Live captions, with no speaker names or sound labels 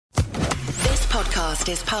podcast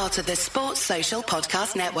is part of the Sports Social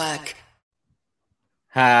Podcast Network.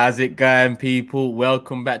 How's it going, people?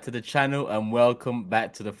 Welcome back to the channel and welcome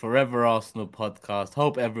back to the Forever Arsenal podcast.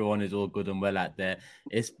 Hope everyone is all good and well out there.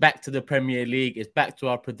 It's back to the Premier League. It's back to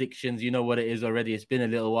our predictions. You know what it is already. It's been a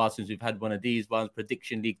little while since we've had one of these ones.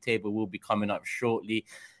 Prediction League table will be coming up shortly,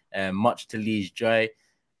 much to Lee's joy.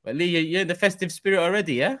 But Lee, you're in the festive spirit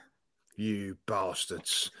already, yeah? You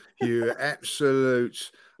bastards. You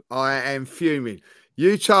absolute... I am fuming.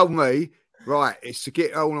 You told me... Right, it's to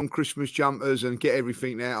get all on Christmas jumpers and get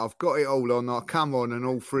everything now. I've got it all on. I come on and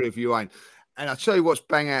all three of you ain't. And I'll tell you what's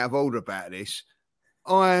bang out of order about this.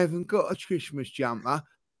 I haven't got a Christmas jumper.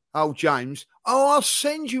 Oh, James. Oh, I'll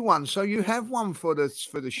send you one so you have one for the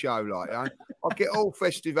show. Like, I'll get all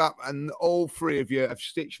festive up and all three of you have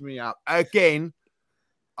stitched me up. Again,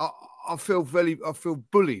 I feel bullied. I feel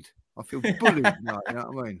bullied. You know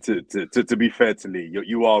what I mean? To be fair to Lee,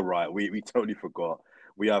 you are right. We totally forgot.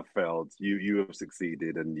 We have failed. You have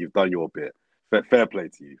succeeded, and you've done your bit. Fair play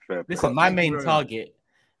to you. Fair play. Listen, my main target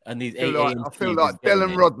and these I feel like Del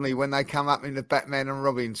and Rodney when they come up in the Batman and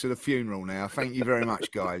Robin to the funeral now. Thank you very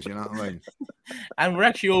much, guys. You know what I mean? And we're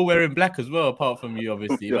actually all wearing black as well, apart from you,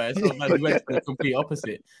 obviously. But it's not like we went to the complete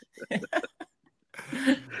opposite.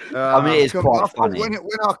 I mean, it's quite funny.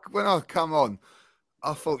 When I come on,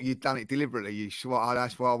 I thought you'd done it deliberately.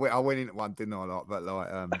 That's why I went into one, didn't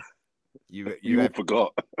I? You all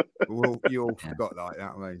forgot. You all forgot like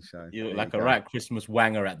that, I mean. So you look like a right Christmas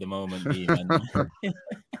wanger at the moment, Lee, man.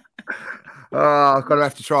 I'm gonna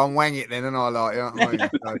have to try and wang it then, and I like, you know what I mean?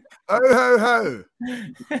 So, ho ho ho.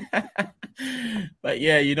 But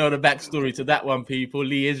yeah, you know the backstory to that one, people.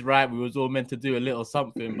 Lee is right. We was all meant to do a little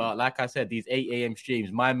something, but like I said, these 8 a.m.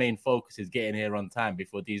 streams, my main focus is getting here on time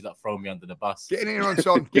before these that throw me under the bus. Getting here on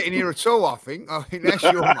time, getting here at all. I think that's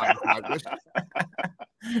your main focus.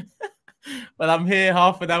 Well, I'm here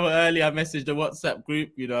half an hour early. I messaged the WhatsApp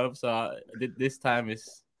group, so this time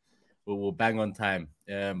we'll bang on time.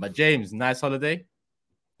 But James, nice holiday?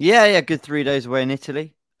 Yeah, good 3 days away in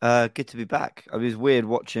Italy. Good to be back. It was weird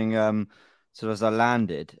watching, sort of as I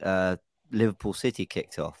landed, Liverpool City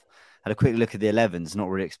kicked off. Had a quick look at the 11s, not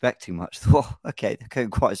really expecting much. Thought, okay, they're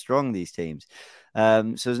going quite strong, these teams.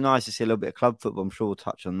 So it was nice to see a little bit of club football. I'm sure we'll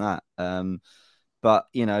touch on that. But,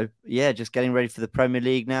 just getting ready for the Premier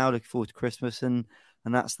League now. Looking forward to Christmas and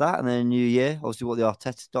that's that. And then New Year, obviously what the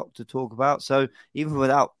Arteta doc to talk about. So even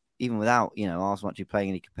without, Arsenal actually playing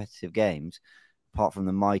any competitive games, apart from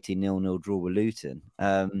the mighty 0-0 draw with Luton,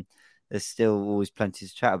 there's still always plenty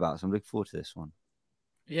to chat about. So I'm looking forward to this one.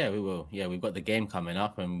 Yeah, we will. Yeah, we've got the game coming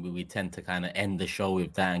up, and we tend to kind of end the show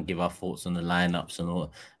with that and give our thoughts on the lineups and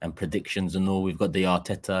all and predictions and all. We've got the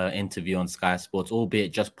Arteta interview on Sky Sports,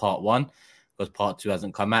 albeit just part 1. Because part 2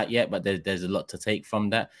 hasn't come out yet, but there's a lot to take from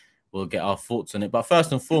that. We'll get our thoughts on it. But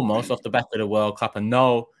first and foremost, off the back of the World Cup, and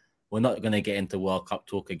no, we're not going to get into World Cup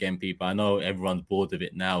talk again, people. I know everyone's bored of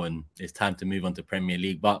it now, and it's time to move on to Premier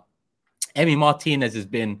League. But Emi Martinez has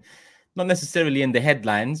been not necessarily in the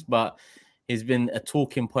headlines, but he's been a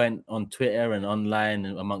talking point on Twitter and online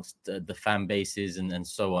and amongst the fan bases and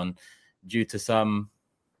so on, due to some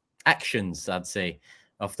actions, I'd say,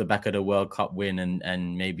 off the back of the World Cup win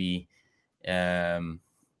and maybe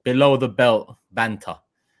below the belt banter,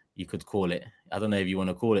 you could call it. I don't know if you want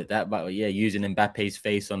to call it that, but yeah, using Mbappe's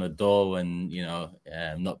face on a door and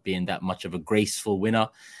not being that much of a graceful winner.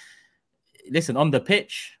 Listen, on the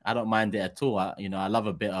pitch, I don't mind it at all. I love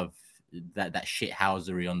a bit of that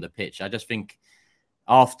shithousery on the pitch. I just think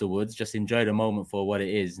afterwards, just enjoy the moment for what it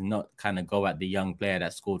is, not kind of go at the young player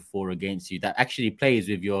that scored 4 against you, that actually plays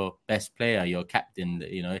with your best player, your captain.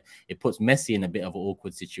 It puts Messi in a bit of an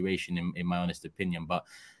awkward situation, in my honest opinion. But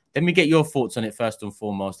let me get your thoughts on it first and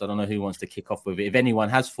foremost. I don't know who wants to kick off with it. If anyone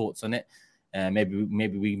has thoughts on it, maybe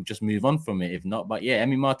we can just move on from it. If not, but yeah,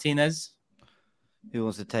 Emi Martinez. Who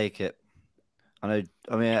wants to take it? I mean,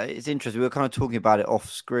 it's interesting. We were kind of talking about it off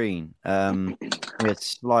screen. We had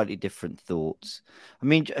slightly different thoughts. I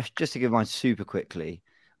mean, just to give mine super quickly,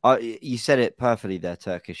 you said it perfectly there,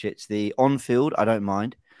 Turkish. It's the on-field. I don't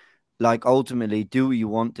mind. Like, ultimately, do what you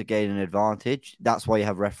want to gain an advantage. That's why you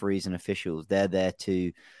have referees and officials. They're there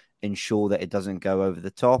to ensure that it doesn't go over the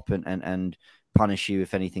top and punish you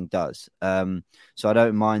if anything does. So I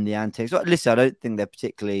don't mind the antics. Listen, I don't think they're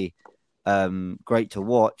particularly great to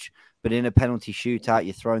watch. But in a penalty shootout,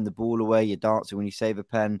 you're throwing the ball away, you're dancing when you save a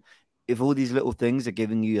pen. If all these little things are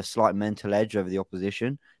giving you a slight mental edge over the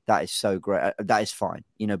opposition, that is so great. That is fine,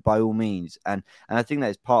 by all means. And I think that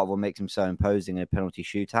is part of what makes him so imposing in a penalty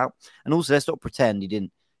shootout. And also, let's not pretend he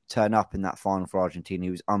didn't turn up in that final for Argentina. He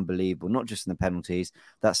was unbelievable, not just in the penalties,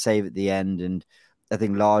 that save at the end. And I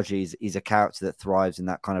think largely he's a character that thrives in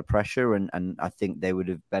that kind of pressure, and I think they would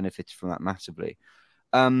have benefited from that massively.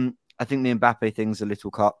 I think the Mbappe thing's a little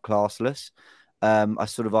classless. I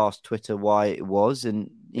sort of asked Twitter why it was, and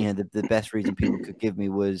the best reason people could give me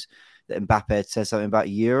was that Mbappe had said something about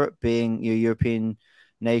Europe being European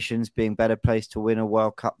nations being better placed to win a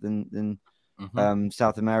World Cup than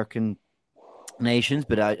South American nations.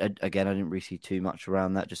 But I didn't really see too much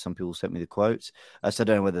around that. Just some people sent me the quotes, so I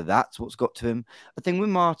don't know whether that's what's got to him. I think with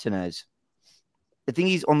Martinez, I think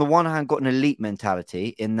he's on the one hand got an elite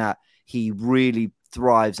mentality in that he really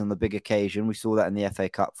thrives on the big occasion. We saw that in the FA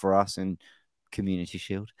Cup for us and Community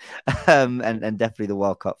Shield, and definitely the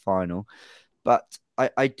World Cup final. But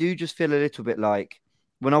I do just feel a little bit like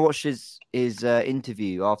when I watched his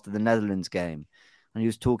interview after the Netherlands game, and he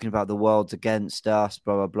was talking about the world's against us,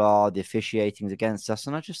 blah blah blah, the officiating's against us,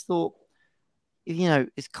 and I just thought,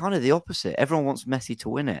 it's kind of the opposite. Everyone wants Messi to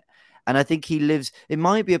win it, and I think he lives. It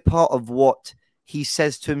might be a part of what he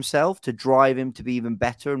says to himself to drive him to be even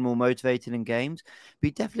better and more motivated in games. But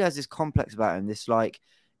he definitely has this complex about him. This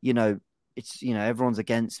it's everyone's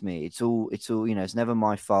against me. It's all it's never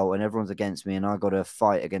my fault, and everyone's against me, and I got to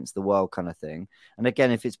fight against the world kind of thing. And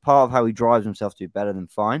again, if it's part of how he drives himself to be better, then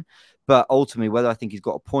fine. But ultimately, whether I think he's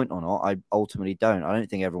got a point or not, I ultimately don't. I don't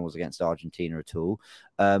think everyone was against Argentina at all,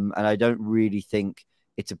 and I don't really think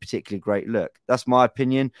it's a particularly great look. That's my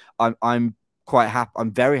opinion. I'm quite happy.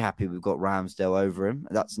 I'm very happy we've got Ramsdale over him.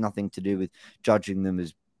 That's nothing to do with judging them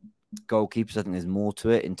as goalkeepers. I think there's more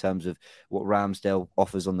to it in terms of what Ramsdale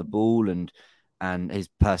offers on the ball and his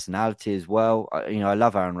personality as well. I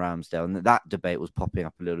love Aaron Ramsdale, and that debate was popping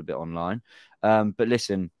up a little bit online. But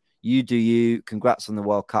listen, you do you. Congrats on the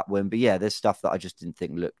World Cup win. But yeah, there's stuff that I just didn't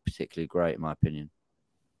think looked particularly great, in my opinion.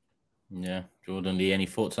 Yeah, Jordan Lee, any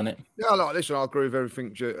thoughts on it? Yeah, listen, I agree with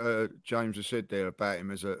everything James has said there about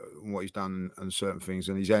him as what he's done and certain things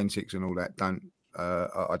and his antics and all that.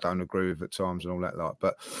 I don't agree with at times and all that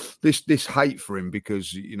but this hate for him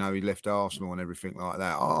because he left Arsenal and everything like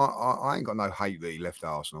that. I ain't got no hate that he left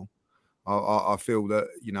Arsenal. I feel that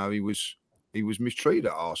he was mistreated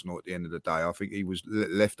at Arsenal at the end of the day. I think he was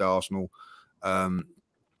left Arsenal.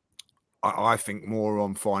 I think more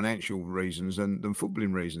on financial reasons than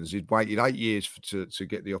footballing reasons. He'd waited 8 years to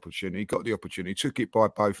get the opportunity. Got the opportunity, took it by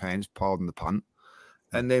both hands, pardon the pun,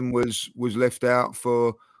 and then was left out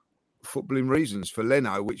for footballing reasons for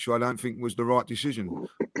Leno, which I don't think was the right decision.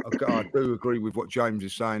 I do agree with what James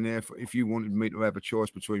is saying there. If you wanted me to have a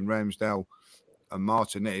choice between Ramsdale and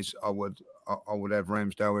Martinez, I would have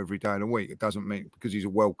Ramsdale every day of the week. It doesn't mean because he's a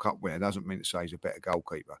World Cup winner, it doesn't mean to say he's a better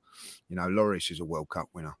goalkeeper. Lloris is a World Cup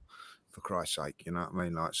winner. For Christ's sake, you know what I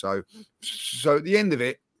mean? Like, so at the end of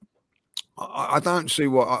it, I don't see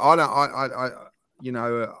what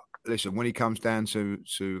listen, when he comes down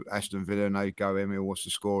to Aston Villa and they go, Emil, what's the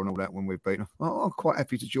score and all that when we've beaten them, I'm quite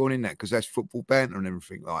happy to join in that because that's football banter and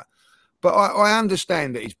everything like. But I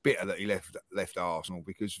understand that he's bitter that he left Arsenal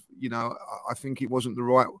because I think it wasn't the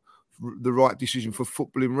right decision for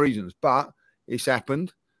footballing reasons. But it's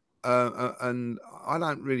happened. And I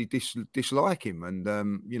don't really dislike him.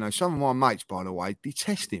 And, some of my mates, by the way,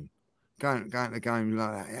 detest him. Going to games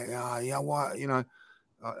like that. Yeah, what, and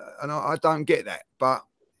I don't get that. But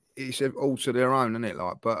it's all to their own, isn't it?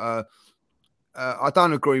 I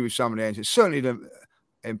don't agree with some of the answers. Certainly the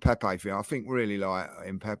Mbappe thing. I think really like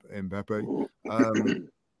Mbappe.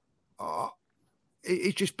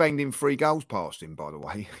 He just banged in 3 goals past him, by the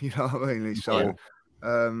way. You know what I mean? So,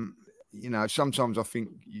 sometimes I think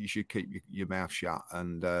you should keep your mouth shut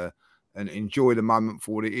and enjoy the moment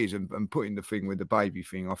for what it is. And putting the thing with the baby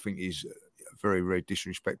thing, I think is very, very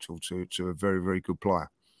disrespectful to a very, very good player.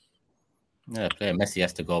 Yeah, player Messi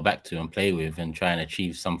has to go back to and play with and try and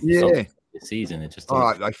achieve something this season. It just all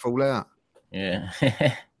right, they fall out. Yeah,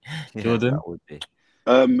 Jordan. That would be.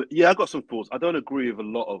 I got some thoughts. I don't agree with a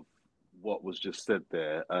lot of what was just said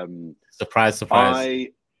there. Surprise.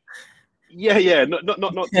 Yeah. Not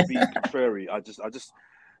to be contrary. I just.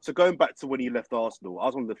 So going back to when he left Arsenal, I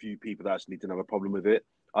was one of the few people that actually didn't have a problem with it.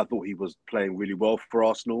 I thought he was playing really well for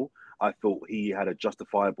Arsenal. I thought he had a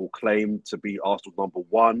justifiable claim to be Arsenal's number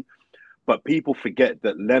one. But people forget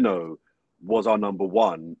that Leno was our number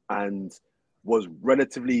one and was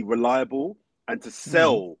relatively reliable. And to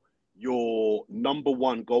sell your number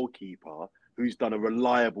one goalkeeper who's done a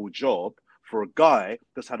reliable job for a guy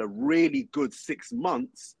that's had a really good 6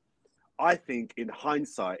 months, I think in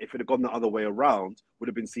hindsight, if it had gone the other way around, would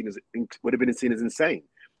have been seen as insane.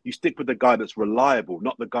 You stick with the guy that's reliable,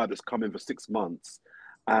 not the guy that's come in for 6 months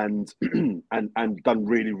and done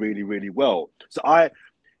really, really, really well. So I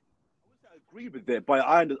agree with that, but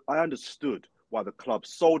I understood why the club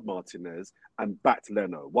sold Martinez and backed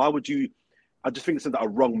Leno. Why would you? I just think it's a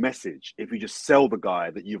wrong message if you just sell the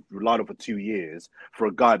guy that you've relied on for 2 years for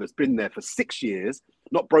a guy that's been there for 6 years,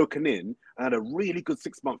 not broken in, and had a really good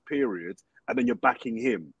 6-month period, and then you're backing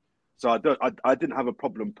him. So I didn't have a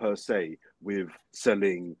problem per se with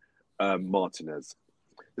selling Martinez.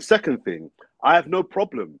 The second thing, I have no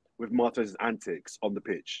problem with Martinez's antics on the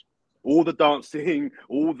pitch. All the dancing,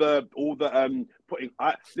 all the putting.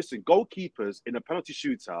 Listen, goalkeepers in a penalty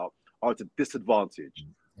shootout are at a disadvantage.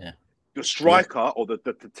 Yeah. The striker or the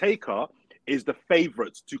taker is the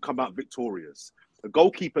favourite to come out victorious. The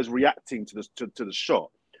goalkeeper's reacting to the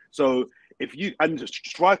shot. So if you and the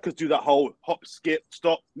strikers do that whole hop, skip,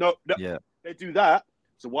 stop, no, they do that.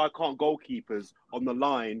 So why can't goalkeepers on the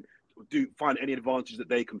line find any advantage that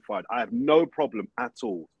they can find? I have no problem at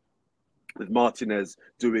all with Martinez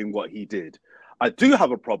doing what he did. I do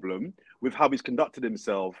have a problem with how he's conducted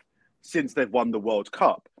himself since they've won the World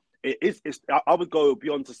Cup. I would go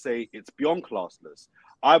beyond to say it's beyond classless.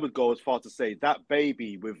 I would go as far to say that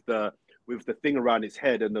baby with the thing around his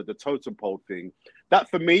head and the totem pole thing, that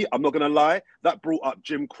for me, I'm not going to lie, that brought up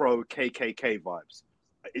Jim Crow KKK vibes.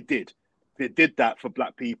 It did. It did that for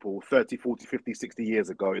black people 30, 40, 50, 60 years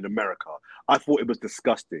ago in America. I thought it was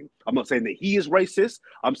disgusting. I'm not saying that he is racist.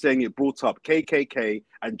 I'm saying it brought up KKK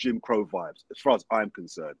and Jim Crow vibes, as far as I'm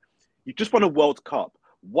concerned. You just won a World Cup.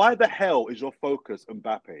 Why the hell is your focus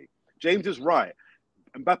Mbappe? James is right.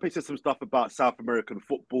 Mbappe said some stuff about South American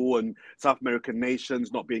football and South American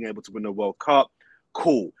nations not being able to win a World Cup.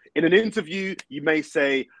 Cool. In an interview, you may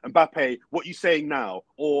say, Mbappe, what are you saying now?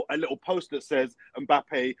 Or a little post that says,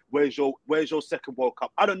 Mbappe, where's your second World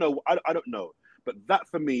Cup? I don't know. I don't know. But that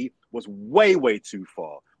for me was way, way too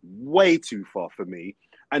far. Way too far for me.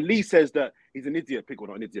 And Lee says that he's an idiot. Well,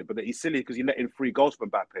 not an idiot, but that he's silly because he let in 3 goals for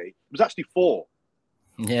Mbappe. It was actually 4.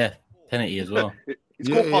 Yeah, penalty as well. He's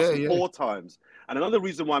gone past 4 times. And another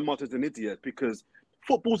reason why Martin's an idiot, because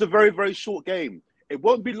football's a very, very short game. It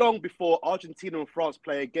won't be long before Argentina and France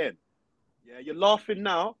play again. Yeah, you're laughing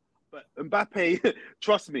now, but Mbappe,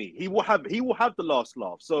 trust me, he will have the last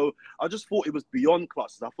laugh. So I just thought it was beyond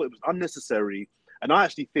classes. I thought it was unnecessary. And I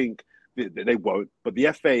actually think that they won't. But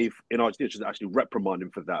the FA in Argentina should actually reprimand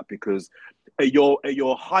him for that, because at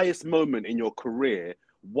your highest moment in your career,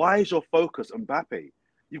 why is your focus Mbappe?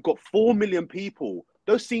 You've got 4 million people.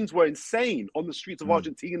 Those scenes were insane on the streets of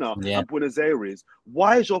Argentina and Buenos Aires.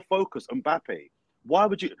 Why is your focus Mbappe? Why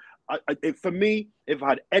would you? For me, if I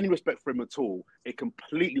had any respect for him at all, it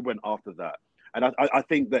completely went after that. And I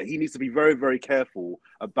think that he needs to be very, very careful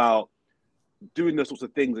about doing those sorts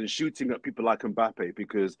of things and shooting at people like Mbappe,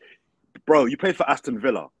 because, bro, you play for Aston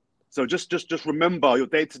Villa. So just remember your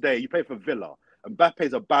day-to-day, you play for Villa.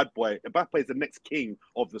 Mbappe's a bad boy. Mbappe's the next king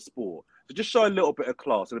of the sport. So just show a little bit of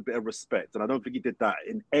class and a bit of respect. And I don't think he did that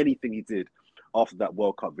in anything he did after that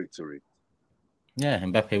World Cup victory. Yeah,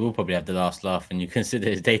 Mbappe will probably have the last laugh, and you consider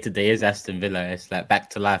his day-to-day is Aston Villa. It's like back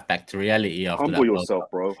to life, back to reality. After Humble yourself,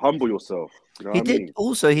 bro. Humble yourself. You know he did. Mean?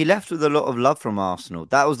 Also, he left with a lot of love from Arsenal.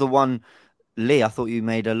 That was the one, Lee, I thought you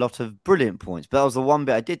made a lot of brilliant points, but that was the one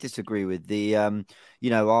bit I did disagree with. The,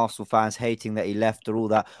 Arsenal fans hating that he left or all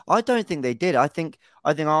that. I don't think they did. I think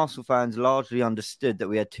Arsenal fans largely understood that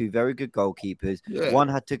we had 2 very good goalkeepers. Yeah. One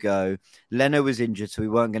had to go. Leno was injured, so we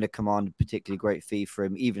weren't going to command a particularly great fee for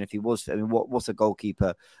him, even if he was. I mean, what's a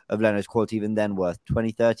goalkeeper of Leno's quality even then worth?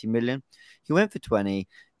 20, 30 million? He went for 20.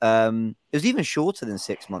 It was even shorter than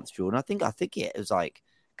 6 months, Jordan. I think it was like,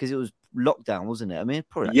 because it was lockdown, wasn't it? I mean,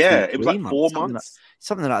 probably it was like 4 months,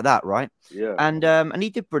 something like that, right? Yeah. And he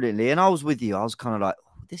did brilliantly. And I was with you. I was kind of like,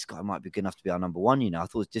 this guy might be good enough to be our number 1. I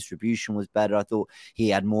thought his distribution was better. I thought he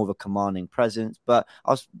had more of a commanding presence. But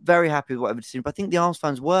I was very happy with whatever decision. But I think the Arsenal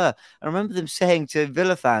fans were. And I remember them saying to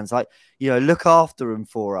Villa fans, like, look after him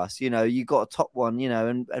for us. You got a top one.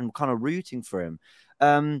 And kind of rooting for him.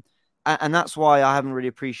 And that's why I haven't really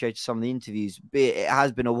appreciated some of the interviews. It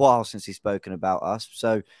has been a while since he's spoken about us.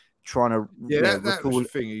 So trying to that was the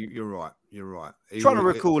thing. You're right. Trying to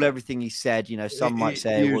recall everything he said. Some might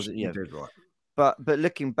say it wasn't. Right. But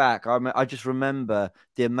looking back, I just remember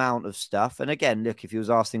the amount of stuff. And again, look, if he was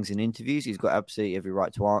asked things in interviews, he's got absolutely every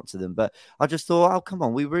right to answer them. But I just thought, oh, come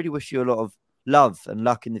on, we really wish you a lot of love and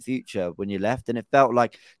luck in the future when you left. And it felt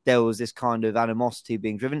like there was this kind of animosity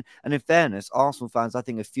being driven. And in fairness, Arsenal fans, I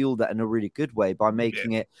think, have fueled that in a really good way by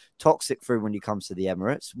making it toxic for him when he comes to the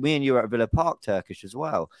Emirates. Me and you were at Villa Park Turkish as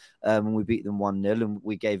well. And we beat them 1-0 and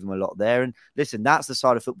we gave them a lot there. And listen, that's the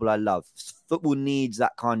side of football I love. Football needs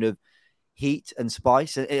that kind of heat and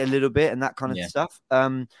spice a little bit and that kind of stuff.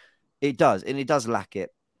 It does, and it does lack it.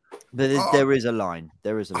 But there is a line.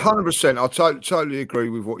 There is a line. 100%. I totally agree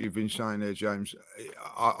with what you've been saying there, James.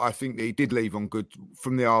 I think that he did leave on good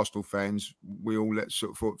from the Arsenal fans. We all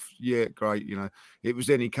sort of thought, yeah, great. You know, it was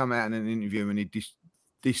then he come out in an interview and he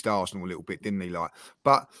dissed Arsenal a little bit, didn't he? Like,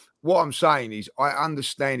 but what I'm saying is, I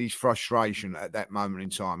understand his frustration at that moment in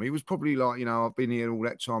time. He was probably like, you know, I've been here all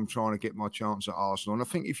that time trying to get my chance at Arsenal. And I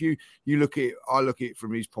think if you look at it, I look at it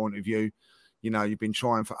from his point of view. You know, you've been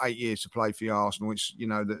trying for 8 years to play for Arsenal. It's, you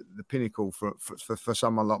know, the pinnacle for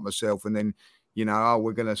someone like myself. And then, you know, oh,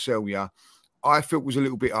 we're going to sell you. I felt was a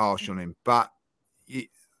little bit harsh on him. But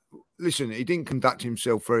listen, he didn't conduct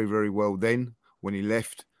himself very, very well then when he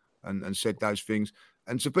left and said those things.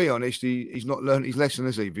 And to be honest, he's not learned his lesson,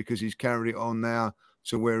 has he? Because he's carried it on now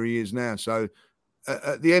to where he is now. So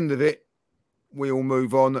at the end of it, we all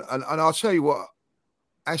move on. And I'll tell you what,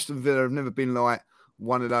 Aston Villa have never been like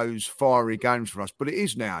one of those fiery games for us, but it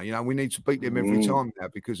is now. You know, we need to beat them every time now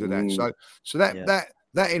because of that. So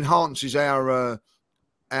that enhances our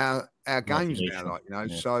games now, like, you know.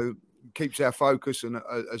 Yeah. So keeps our focus and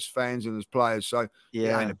as fans and as players. So it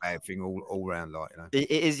ain't a bad thing all round, like, you know. It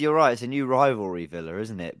is. You're right. It's a new rivalry, Villa,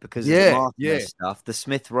 isn't it? Because of the Martinez stuff, the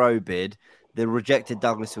Smith Rowe bid, the rejected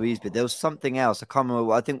Douglas Luiz bid. There was something else. I can't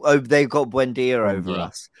remember. I think they got Buendia over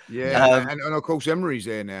us. Yeah, and of course Emery's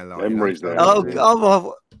there now. Like, Emery's there.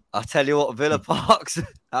 Oh, I'll tell you what, Villa Parks.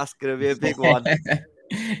 That's going to be a big one.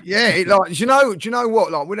 Yeah, do you know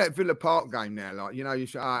what? Like with that Villa Park game now, like, you know, you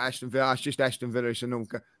say, Aston Villa, it's just Aston Villa. It's an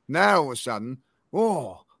now all of a sudden,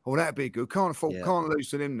 that'd be good. Can't lose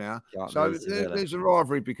to them now. So there's a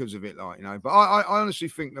rivalry because of it, like, you know. But I honestly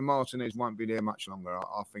think the Martinez won't be there much longer.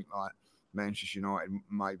 I think like Manchester United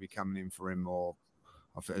may be coming in for him, or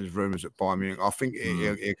I think there's rumours at Bayern Munich. I think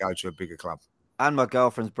he'll go to a bigger club. And my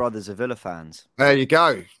girlfriend's brothers are Villa fans. There you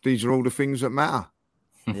go. These are all the things that matter.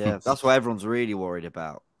 Yeah, that's what everyone's really worried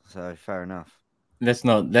about. So fair enough. Let's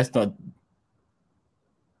not.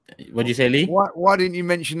 What do you say, Lee? Why didn't you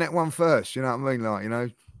mention that one first? You know what I mean? Like, you know,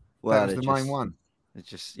 that was the main one. It's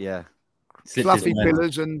just fluffy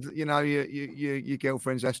pillars, and you know your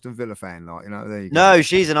girlfriend's Aston Villa fan, like, you know. There you go. No,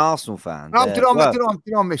 she's an Arsenal fan. Oh, did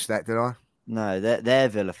I miss that? Did I? No, they're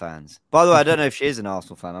Villa fans. By the way, I don't know if she is an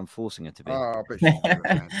Arsenal fan. I'm forcing her to be. Oh, I bet she's a Villa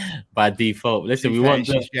fan. By default. Listen, we want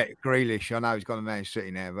Jack Grealish. I know he's gone to Man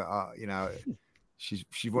City now, but you know,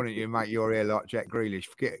 she wanted you to make your hair like Jack Grealish.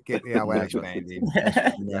 Get the old Alex band in.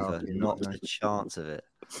 Never, not a chance of it.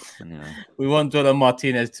 Anyway. We won't dwell on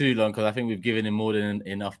Martinez too long because I think we've given him more than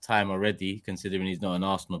enough time already, considering he's not an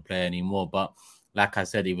Arsenal player anymore. But like I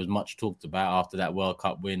said, he was much talked about after that World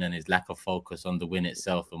Cup win and his lack of focus on the win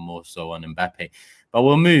itself and more so on Mbappe. But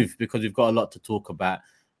we'll move because we've got a lot to talk about.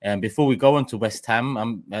 And before we go on to West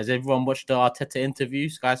Ham, has everyone watched the Arteta interview,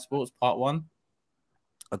 Sky Sports Part 1?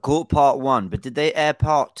 I caught Part 1, but did they air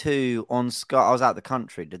Part 2 on Sky? I was out of the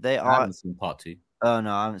country. Did they? I haven't seen Part 2. Oh,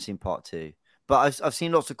 no, I haven't seen Part 2. But I've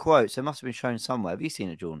seen lots of quotes. It must have been shown somewhere. Have you seen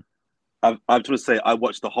it, Jordan? I'm trying to say I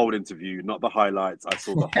watched the whole interview, not the highlights. I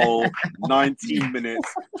saw the whole 19 minutes,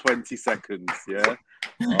 20 seconds. Yeah.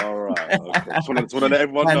 All right. Okay. Just want to let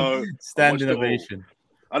everyone know. Standing ovation.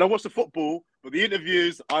 I don't watch the football, but the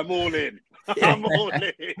interviews, I'm all in. I'm all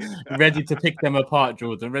in. Ready to pick them apart,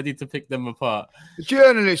 Jordan. Ready to pick them apart. The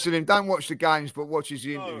journalist in him don't watch the games, but watches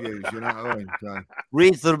the interviews. You know what I mean? So.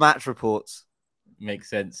 Reads the match reports.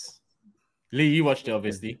 Makes sense. Lee, you watched it,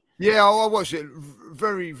 obviously. Yeah, I watched it.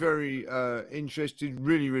 Very, very interested.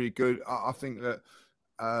 Really, really good. I think that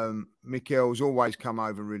Mikel's always come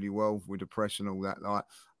over really well with the press and all that. Like,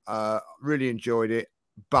 really enjoyed it.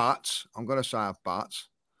 But I'm going to say a but.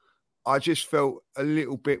 I just felt a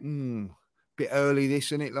little bit early. This,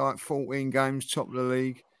 isn't it? Like 14 games, top of the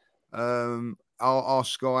league. Our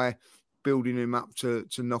Sky building him up to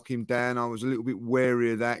knock him down. I was a little bit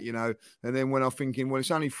wary of that, you know. And then when I'm thinking, well,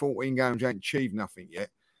 it's only 14 games, you ain't achieved nothing yet.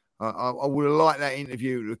 I would have liked that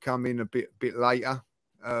interview to come in a bit later.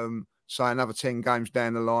 Say another 10 games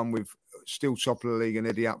down the line with still top of the league and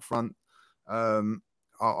Eddie up front. I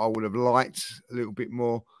would have liked a little bit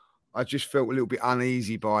more. I just felt a little bit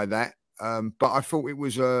uneasy by that. But I thought it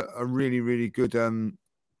was a really, really good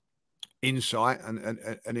insight and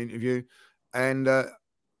an interview. And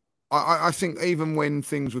I think even when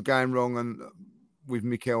things were going wrong and with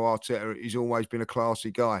Mikel Arteta, he's always been a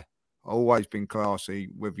classy guy. Always been classy,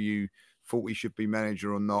 whether you thought he should be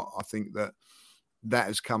manager or not. I think that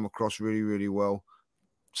has come across really, really well.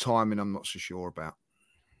 Timing, I'm not so sure about.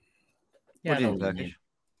 Yeah,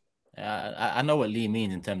 I know what Lee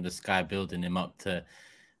means in terms of Sky building him up to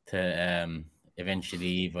eventually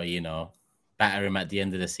either, you know, batter him at the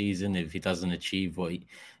end of the season if he doesn't achieve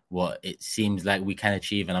what it seems like we can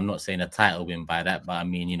achieve. And I'm not saying a title win by that, but I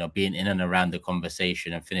mean, you know, being in and around the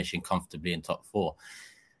conversation and finishing comfortably in top 4.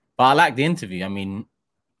 But I like the interview. I mean,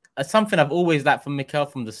 something I've always liked from Mikel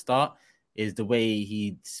from the start is the way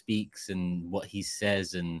he speaks and what he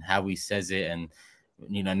says and how he says it. And,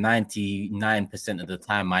 you know, 99% of the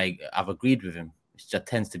time I've agreed with him. It just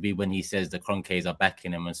tends to be when he says the Kroenkes are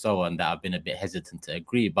backing him and so on that I've been a bit hesitant to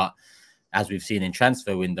agree. But as we've seen in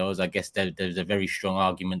transfer windows, I guess there's a very strong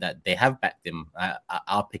argument that they have backed him.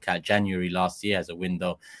 I'll pick out January last year as a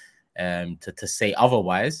window to say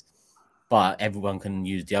otherwise. But everyone can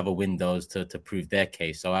use the other windows to prove their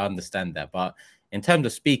case. So I understand that. But in terms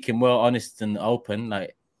of speaking well, honest and open,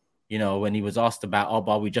 like, you know, when he was asked about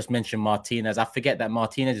Oba, we just mentioned Martinez. I forget that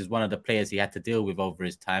Martinez is one of the players he had to deal with over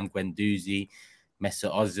his time. Guendouzi,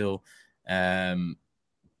 Mesut Ozil,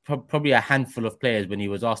 probably a handful of players. When he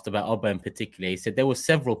was asked about Oba in particular, he said there were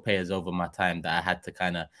several players over my time that I had to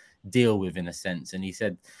kind of deal with in a sense. And he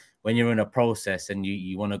said, when you're in a process and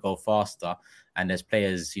you want to go faster and there's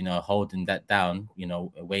players, you know, holding that down, you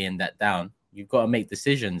know, weighing that down, you've got to make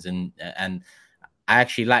decisions. And I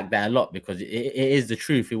actually like that a lot because it is the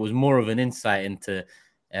truth. It was more of an insight into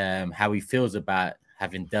how he feels about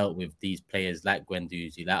having dealt with these players like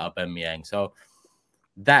Guendouzi, like Aubameyang. So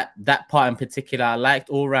that part in particular, I liked.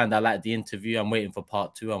 All round, I liked the interview. I'm waiting for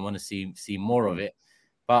part 2. I want to see more of it.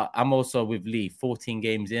 But I'm also with Lee. 14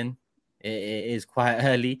 games in, it is quite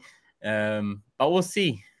early. But we'll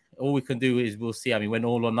see. All we can do is we'll see. I mean, when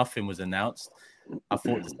All or Nothing was announced, I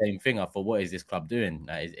thought the same thing. I thought, what is this club doing?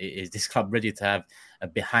 Is this club ready to have a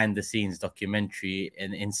behind-the-scenes documentary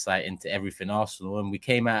and insight into everything Arsenal? And we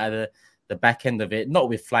came out of the back end of it, not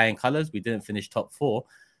with flying colours. We didn't finish top 4,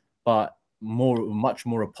 but much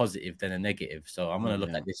more a positive than a negative. So I'm going to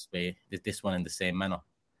look at this one in the same manner.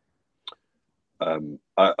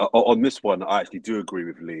 On this one, I actually do agree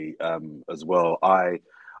with Lee as well. I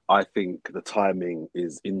think the timing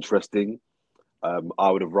is interesting. I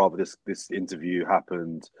would have rather this interview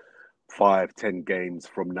happened 5-10 games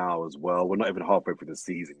from now as well. We're not even halfway through the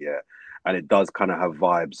season yet, and it does kind of have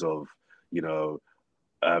vibes of, you know,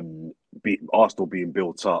 Arsenal being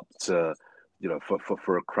built up to, you know,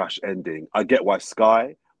 for a crash ending. I get why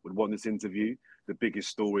Sky would want this interview. The biggest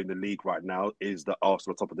story in the league right now is that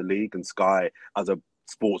Arsenal are top of the league, and Sky, as a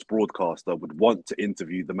sports broadcaster, would want to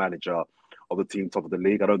interview the manager of the team top of the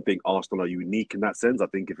league. I don't think Arsenal are unique in that sense. I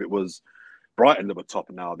think if it was Brighton that were top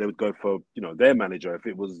now, they would go for, you know, their manager. If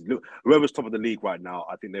it was whoever's top of the league right now,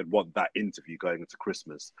 I think they'd want that interview going into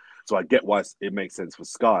Christmas. So I get why it makes sense for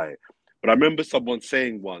Sky. But I remember someone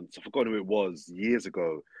saying once, I forgot who it was, years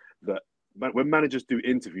ago, that when managers do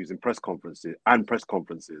interviews and press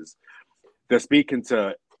conferences, they're speaking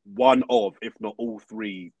to one of, if not all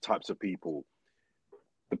 3 types of people: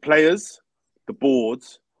 the players, the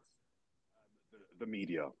boards, the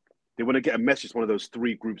media. They want to get a message to one of those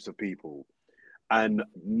 3 groups of people. And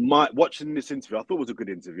watching this interview, I thought it was a good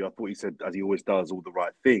interview. I thought he said, as he always does, all the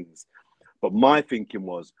right things. But my thinking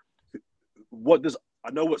was,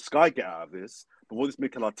 I know what Sky get out of this, but what does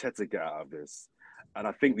Mikel Arteta get out of this? And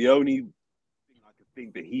I think the only thing I could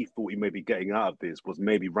think that he thought he may be getting out of this was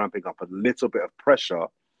maybe ramping up a little bit of pressure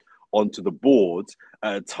onto the board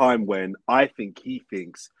at a time when I think he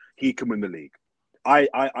thinks he can win the league.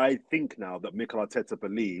 I think now that Mikel Arteta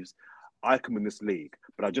believes I can win this league,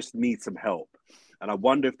 but I just need some help. And I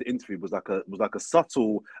wonder if the interview was like a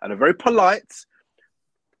subtle and a very polite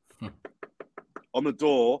on the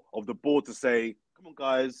door of the board to say, "Come on,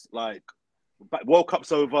 guys! Like, World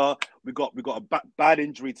Cup's over. We got a bad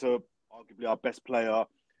injury to arguably our best player.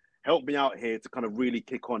 Help me out here to kind of really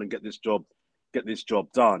kick on and get this job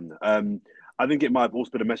done." I think it might have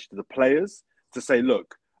also been a message to the players to say,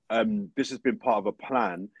 "Look, this has been part of a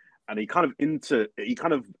plan." And he kind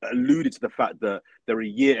of alluded to the fact that they're a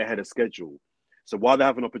year ahead of schedule. So while they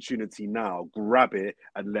have an opportunity now, grab it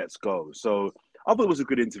and let's go. So I thought it was a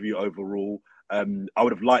good interview overall. I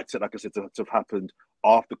would have liked it, like I said, to have happened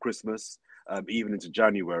after Christmas, even into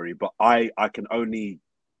January. But I can only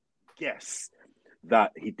guess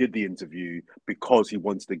that he did the interview because he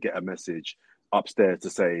wanted to get a message upstairs to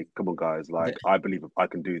say, "Come on, guys! Like, I believe I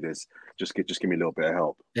can do this. Just give me a little bit of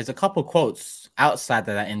help." There's a couple of quotes outside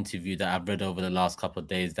of that interview that I've read over the last couple of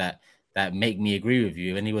days that make me agree with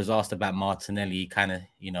you. When he was asked about Martinelli, he kind of,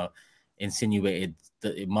 you know, insinuated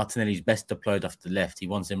that Martinelli's best deployed off the left. He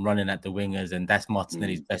wants him running at the wingers, and that's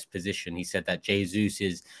Martinelli's best position. He said that Jesus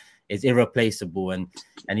is irreplaceable, and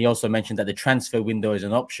he also mentioned that the transfer window is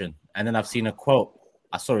an option. And then I've seen a quote.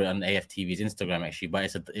 I saw it on AFTV's Instagram, actually,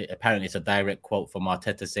 but apparently it's a direct quote from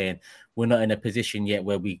Arteta saying, "We're not in a position yet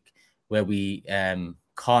where where we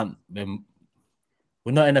can't. We're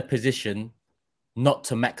not in a position not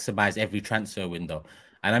to maximize every transfer window.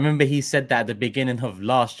 And I remember he said that at the beginning of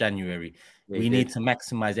last January. Yeah, We need to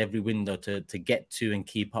maximize every window to get to and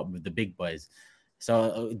keep up with the big boys.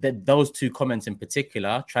 So those two comments in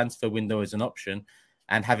particular, transfer window is an option,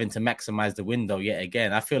 and having to maximize the window yet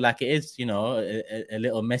again. I feel like it is, a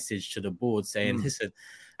little message to the board saying, listen,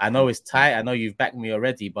 I know it's tight. I know you've backed me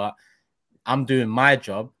already, but I'm doing my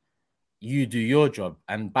job. You do your job.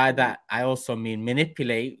 And by that, I also mean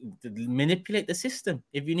manipulate the system.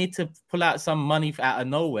 If you need to pull out some money out of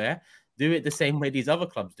nowhere, do it the same way these other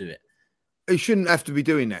clubs do it. He shouldn't have to be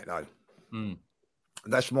doing that, though. Mm.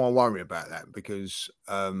 That's my worry about that, because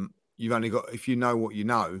you've only got, if you know what you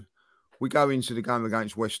know. We go into the game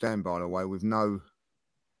against West Ham, by the way, with no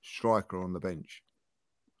striker on the bench.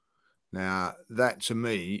 Now, that to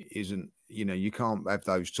me isn't, you can't have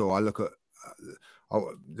those two. I look at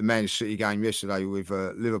the Manchester City game yesterday with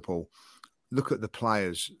Liverpool. Look at the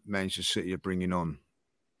players Manchester City are bringing on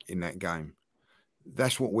in that game.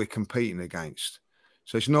 That's what we're competing against.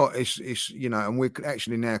 So it's not, and we're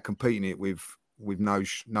actually now competing it with no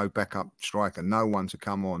backup striker, no one to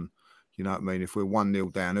come on. You know what I mean? If we're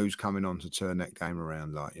 1-0 down, who's coming on to turn that game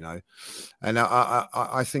around? And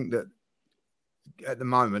I think that at the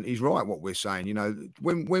moment he's right. What we're saying,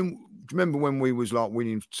 when remember when we was like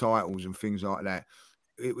winning titles and things like that,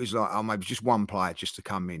 it was like, oh, maybe just one player just to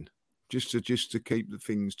come in, just to keep the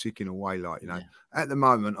things ticking away. Yeah. At the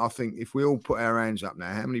moment, I think if we all put our hands up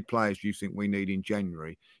now, how many players do you think we need in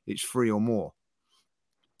January? It's 3 or more.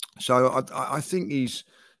 So I think he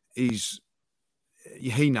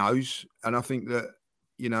knows, and I think that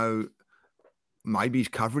maybe he's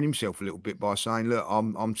covering himself a little bit by saying, "Look, I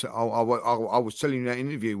was telling you in that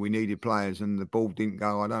interview we needed players, and the ball didn't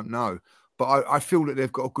go. I don't know, but I feel that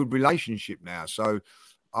they've got a good relationship now. So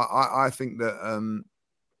I think that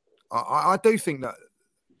I do think that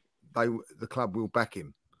the club will back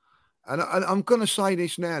him, and I'm going to say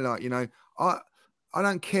this now, I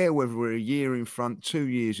don't care whether we're a year in front, 2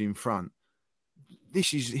 years in front.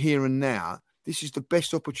 This is here and now. This is the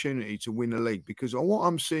best opportunity to win the league, because what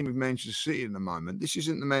I'm seeing with Manchester City at the moment, this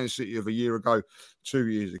isn't the Manchester City of a year ago, 2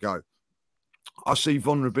 years ago. I see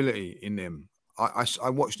vulnerability in them. I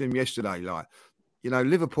watched them yesterday.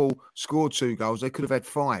 Liverpool scored 2 goals. They could have had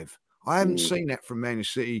 5. I haven't seen that from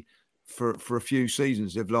Manchester City for a few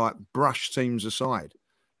seasons. They've brushed teams aside.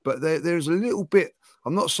 But there's a little bit.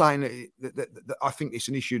 I'm not saying that I think it's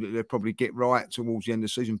an issue that they'll probably get right towards the end of the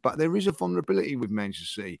season, but there is a vulnerability with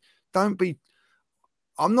Manchester City.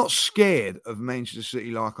 I'm not scared of Manchester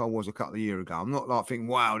City like I was a couple of years ago. I'm not thinking,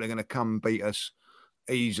 wow, they're going to come and beat us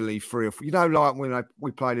easily 3 or 4. Like when we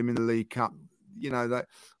played them in the League Cup, that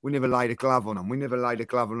we never laid a glove on them. We never laid a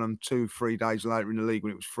glove on them 2-3 days later in the league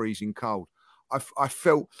when it was freezing cold. I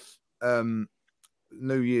felt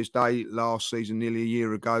New Year's Day last season, nearly a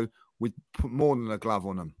year ago, we put more than a glove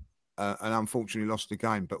on them and unfortunately lost the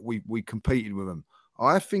game, but we competed with them.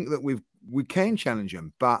 I think that we can challenge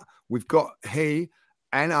them, but we've got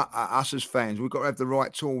and us as fans, we've got to have the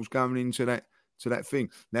right tools going into that thing.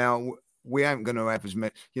 Now, we ain't going to have as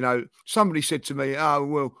many. Somebody said to me,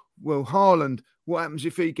 "Oh, well, Haaland, what happens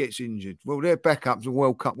if he gets injured?" Well, their backup's a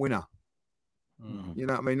World Cup winner. You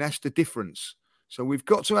know what I mean? That's the difference. So we've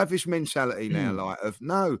got to have this mentality now,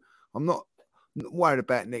 no, I'm not worried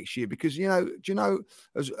about next year, because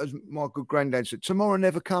as my good granddad said, tomorrow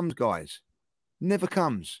never comes, guys. Never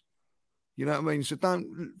comes. You know what I mean? So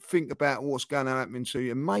don't think about what's going to happen to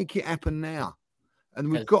you. Make it happen now. And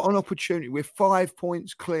we've got an opportunity. We're 5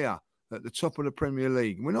 points clear at the top of the Premier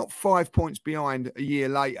League. We're not 5 points behind a year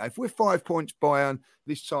later. If we're 5 points behind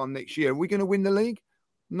this time next year, are we going to win the league?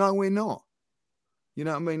 No, we're not. You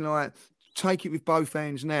know what I mean? Take it with both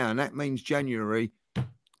hands now. And that means January,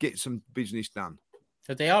 get some business done.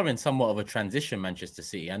 So they are in somewhat of a transition, Manchester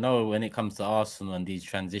City. I know when it comes to Arsenal and these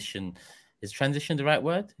transition, is transition the right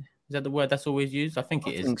word? Is that the word that's always used? I think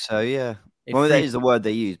it is. I think so, yeah. That is the word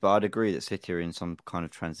they use, but I'd agree that City are in some kind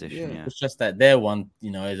of transition. Yeah. It's just that their one,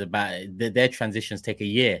 is about their transitions take a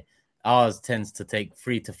year. Ours tends to take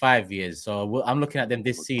 3 to 5 years. So I'm looking at them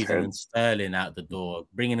this season, and Sterling out the door,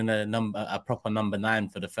 bringing in a proper number 9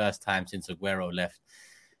 for the first time since Aguero left.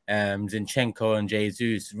 Zinchenko and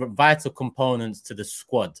Jesus, vital components to the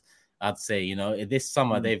squad. I'd say, this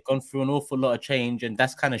summer they've gone through an awful lot of change, and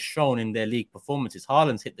that's kind of shown in their league performances.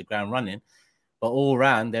 Haaland's hit the ground running, but all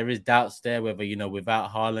round there is doubts there whether, without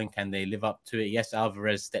Haaland, can they live up to it? Yes,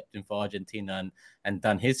 Alvarez stepped in for Argentina and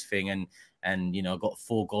done his thing and got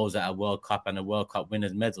 4 goals at a World Cup and a World Cup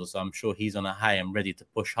winners medal. So I'm sure he's on a high and ready to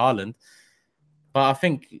push Haaland. But I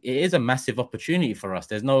think it is a massive opportunity for us.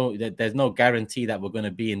 There's no guarantee that we're going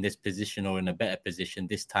to be in this position or in a better position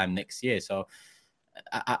this time next year. So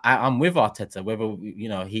I'm with Arteta. Whether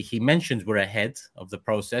he mentions we're ahead of the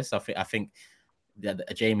process. I think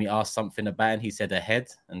that Jamie asked something about it and he said ahead,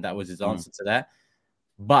 and that was his answer to that.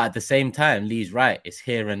 But at the same time, Lee's right. It's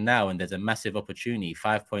here and now, and there's a massive opportunity.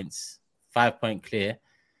 5 points, 5-point clear.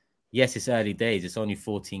 Yes, it's early days. It's only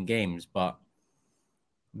 14 games, but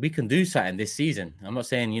we can do something this season. I'm not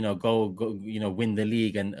saying, go, win the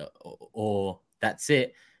league or that's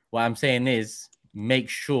it. What I'm saying is make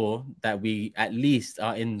sure that we at least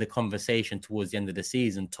are in the conversation towards the end of the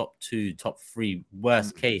season, top 2, top 3,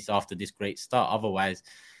 worst case after this great start. Otherwise,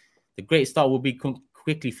 the great start will be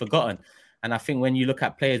quickly forgotten. And I think when you look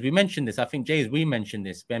at players, we mentioned this, I think, Jays, we mentioned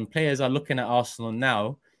this, when players are looking at Arsenal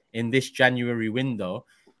now in this January window,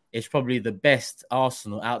 it's probably the best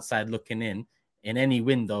Arsenal outside looking in any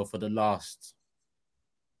window for the last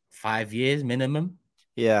 5 years minimum.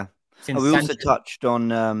 Yeah. And we also touched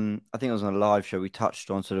on, I think it was on a live show, we touched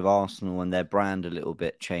on sort of Arsenal and their brand a little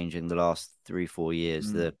bit changing the last 3-4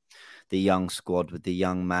 years. The young squad with the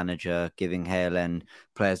young manager, giving Hale End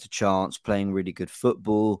players a chance, playing really good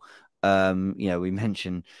football. We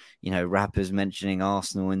mentioned, rappers mentioning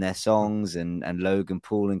Arsenal in their songs and Logan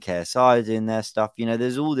Paul and KSI doing their stuff.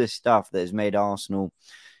 There's all this stuff that has made Arsenal,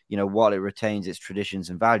 while it retains its traditions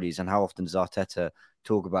and values. And how often does Arteta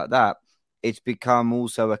talk about that? It's become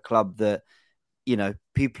also a club that,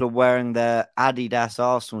 people are wearing their Adidas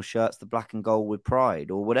Arsenal shirts, the black and gold with pride,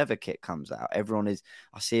 or whatever kit comes out. Everyone is,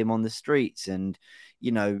 I see them on the streets, and,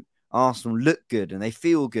 Arsenal look good and they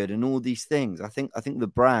feel good and all these things. I think the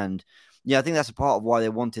brand, I think that's a part of why they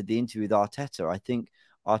wanted the interview with Arteta. I think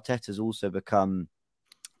Arteta's also become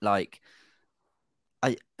like,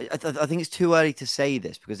 I think it's too early to say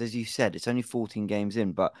this because, as you said, it's only 14 games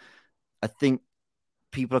in, but I think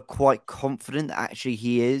people are quite confident that actually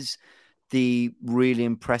he is the really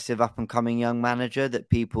impressive up-and-coming young manager that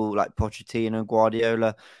people like Pochettino and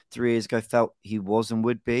Guardiola 3 years ago felt he was and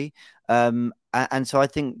would be. And so I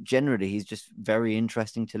think generally he's just very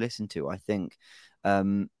interesting to listen to. I think,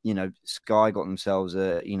 Sky got themselves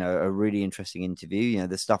a really interesting interview.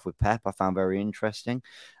 The stuff with Pep I found very interesting.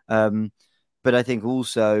 But I think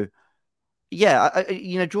also,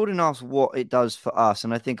 Jordan asked what it does for us.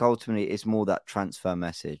 And I think ultimately it's more that transfer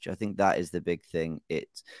message. I think that is the big thing.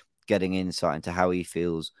 It's getting insight into how he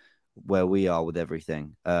feels where we are with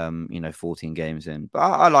everything, 14 games in. But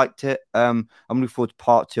I liked it. I'm looking forward to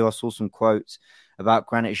part 2. I saw some quotes about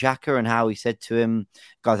Granit Xhaka and how he said to him,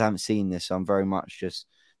 guys, I haven't seen this, so I'm very much just,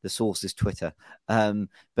 the source is Twitter.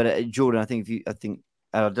 But Jordan, I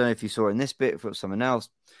don't know if you saw it in this bit, if it was someone else.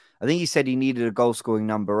 I think he said he needed a goal scoring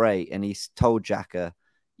number 8, and he told Xhaka,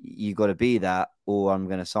 you got to be that, or I'm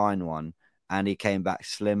going to sign one. And he came back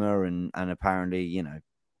slimmer and apparently,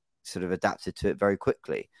 sort of adapted to it very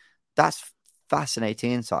quickly. That's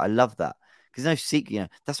fascinating insight. I love that. Because no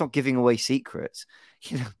secret, that's not giving away secrets.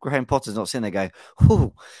 Graham Potter's not sitting there going,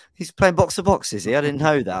 oh, he's playing box to box, is he? I didn't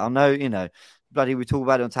know that. I know, bloody, we talk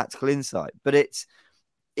about it on Tactical Insight. But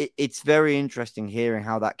it's very interesting hearing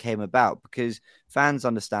how that came about because fans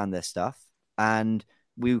understand their stuff. And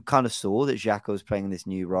we kind of saw that Xhaka was playing this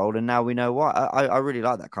new role. And now we know why. I really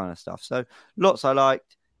like that kind of stuff. So lots I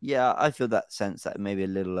liked. Yeah, I feel that sense that maybe a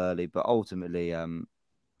little early, but ultimately,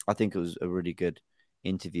 I think it was a really good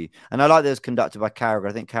interview. And I like that it was conducted by Carragher.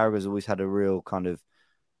 I think Carragher's always had a real kind of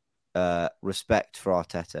respect for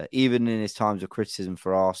Arteta, even in his times of criticism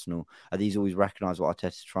for Arsenal. I think he's always recognised what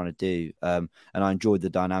Arteta's trying to do. And I enjoyed the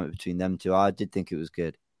dynamic between them two. I did think it was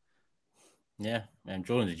good. Yeah. And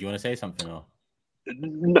Jordan, did you want to say something? Or?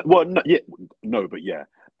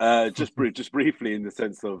 Just briefly in the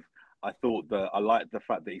sense of, I thought that I liked the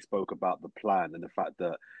fact that he spoke about the plan and the fact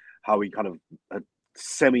that how he kind of had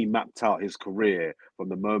semi-mapped out his career from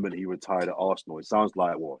the moment he retired at Arsenal. It sounds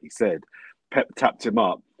like what he said. Pep tapped him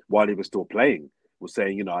up while he was still playing, was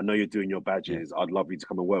saying, I know you're doing your badges. I'd love you to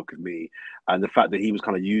come and work with me. And the fact that he was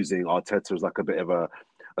kind of using Arteta as like a bit of a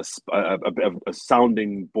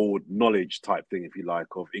sounding board knowledge type thing, if you like,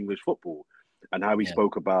 of English football, and how he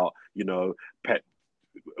spoke about, Pep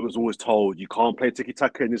was always told you can't play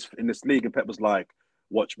tiki-taka in this league, and Pep was like,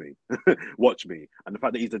 watch me. Watch me. And the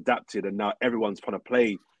fact that he's adapted and now everyone's trying to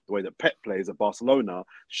play the way that Pep plays at Barcelona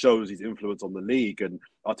shows his influence on the league. And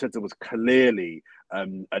Arteta was clearly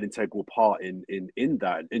an integral part in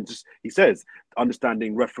that. And just, he says,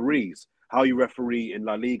 understanding referees, how you referee in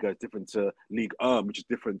La Liga is different to Ligue 1, which is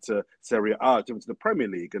different to Serie A, different to the Premier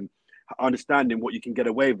League. And understanding what you can get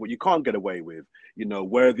away with, what you can't get away with,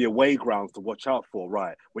 where are the away grounds to watch out for,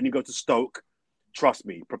 right? When you go to Stoke, trust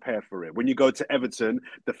me, prepare for it. When you go to Everton,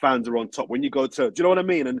 the fans are on top. When you go to, do you know what I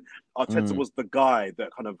mean? And Arteta was the guy that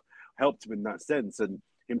kind of helped him in that sense. And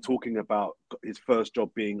him talking about his first job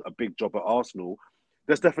being a big job at Arsenal,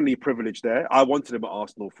 there's definitely a privilege there. I wanted him at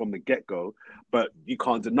Arsenal from the get-go, but you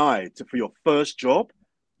can't deny it. For your first job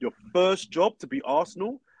to be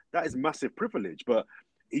Arsenal, that is massive privilege. But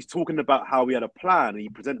he's talking about how he had a plan and he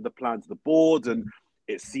presented the plan to the board, and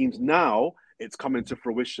it seems now it's coming to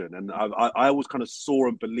fruition. And I always kind of saw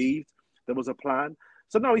and believed there was a plan.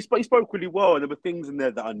 So no, he spoke really well, and there were things in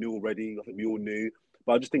there that I knew already. I think we all knew,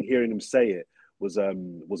 but I just think hearing him say it was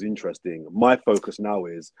interesting. My focus now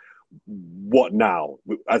is what now?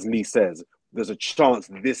 As Lee says, there's a chance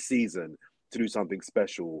this season to do something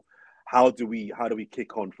special. How do we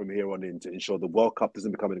kick on from here on in to ensure the World Cup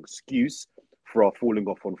doesn't become an excuse for our falling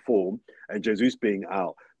off on form, and Jesus being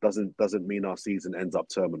out doesn't mean our season ends up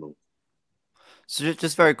terminal. So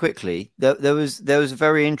just very quickly, there was a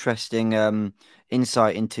very interesting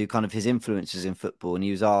insight into kind of his influences in football, and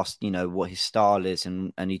he was asked, what his style is,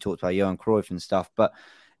 and he talked about Johan Cruyff and stuff. But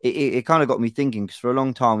it kind of got me thinking, because for a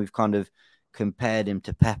long time we've kind of compared him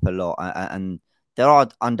to Pep a lot, and there are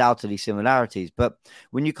undoubtedly similarities. But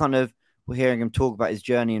when you kind of were hearing him talk about his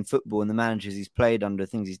journey in football and the managers he's played under,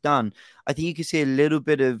 things he's done, I think you can see a little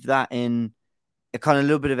bit of that in a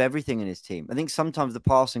little bit of everything in his team. I think sometimes the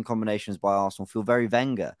passing combinations by Arsenal feel very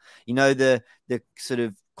Wenger. The sort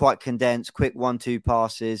of quite condensed, quick 1-2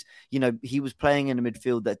 passes. He was playing in a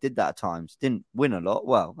midfield that did that at times. Didn't win a lot.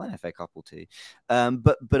 Well, an FA Cup or two.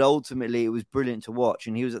 But ultimately, it was brilliant to watch,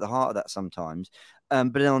 and he was at the heart of that sometimes.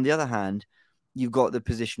 But then on the other hand, you've got the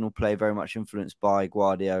positional play very much influenced by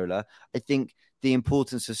Guardiola. I think the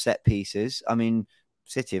importance of set pieces. I mean,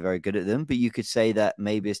 City are very good at them, but you could say that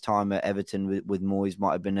maybe his time at Everton with Moyes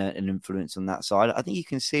might have been an influence on that side. I think you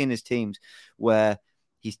can see in his teams where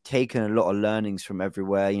he's taken a lot of learnings from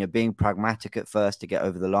everywhere, being pragmatic at first to get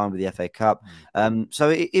over the line with the FA Cup. So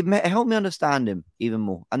it helped me understand him even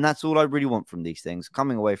more. And that's all I really want from these things.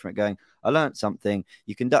 Coming away from it going, I learned something.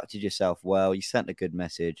 You conducted yourself well. You sent a good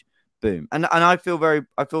message. Boom. And I feel very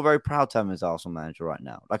proud to have him as Arsenal manager right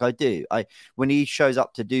now. Like I do. When he shows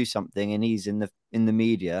up to do something and he's in the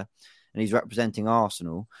media and he's representing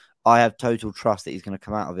Arsenal, I have total trust that he's going to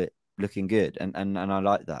come out of it looking good. And I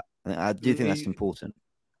like that. I do think that's important.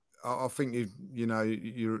 I think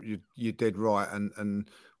you're dead right. And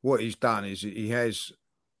what he's done is he has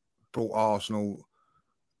brought Arsenal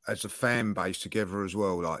as a fan base together as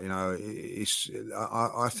well. I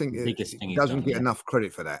think it doesn't get enough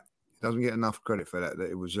credit for that. Doesn't get enough credit for that. That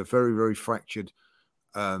it was a very, very fractured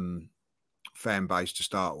fan base to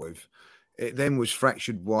start with. It then was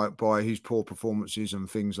fractured by his poor performances and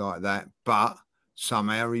things like that. But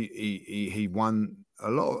somehow he won a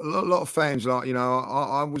lot of fans.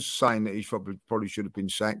 I was saying that he probably should have been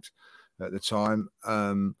sacked at the time.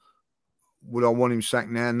 Would I want him sacked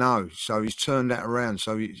now? No. So he's turned that around.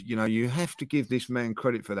 So, you have to give this man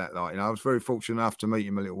credit for that. I was very fortunate enough to meet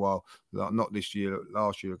him a little while, not this year,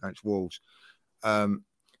 last year against Wolves. And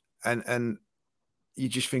you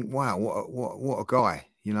just think, wow, what a guy.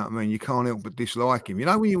 You know what I mean? You can't help but dislike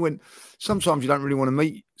him. Sometimes you don't really want to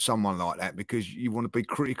meet someone like that because you want to be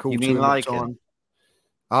critical to him like at the time. Him?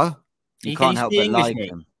 Huh? You can't help but like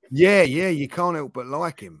him. Yeah, you can't help but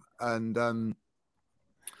like him. And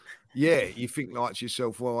you think like to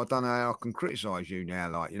yourself, well, I don't know how I can criticise you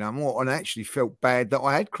now, and I actually felt bad that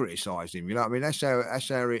I had criticised him. You know what I mean? That's how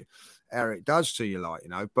it does to you,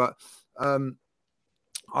 But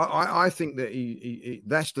I think that he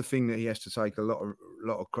that's the thing that he has to take a lot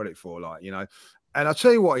of credit for, And I'll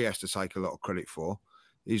tell you what he has to take a lot of credit for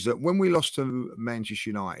is that when we lost to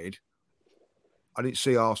Manchester United, I didn't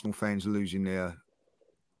see Arsenal fans losing their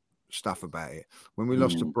stuff about it. When we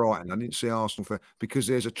lost to Brighton, I didn't see Arsenal fans, because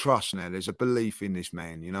there's a trust now. There's a belief in this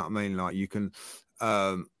man. You know what I mean? You can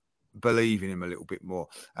believe in him a little bit more,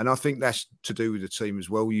 and I think that's to do with the team as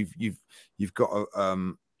well. You've got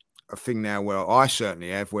a thing now where I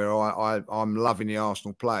certainly have, where I'm loving the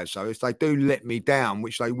Arsenal players. So if they do let me down,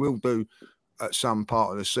 which they will do at some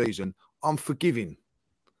part of the season, I'm forgiving.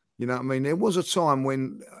 You know what I mean? There was a time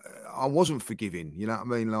when I wasn't forgiving. You know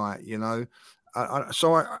what I mean?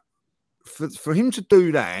 For him to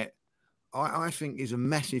do that, I think is a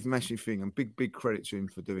massive, massive thing, and big credit to him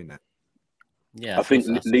for doing that. Yeah, I think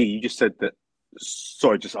Lee, you just said that.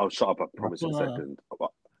 Sorry, I'll shut up. I promise in a second.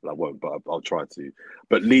 I won't, but I'll try to.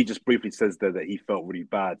 But Lee just briefly says there that he felt really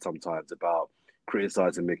bad sometimes about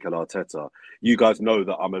criticising Mikel Arteta. You guys know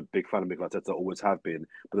that I'm a big fan of Mikel Arteta, always have been.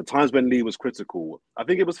 But the times when Lee was critical, I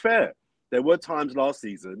think it was fair. There were times last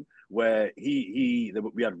season where we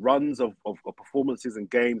had runs of performances and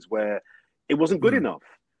games where it wasn't good enough.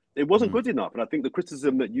 It wasn't good enough. And I think the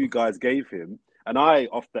criticism that you guys gave him, and I,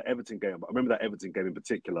 off the Everton game, I remember that Everton game in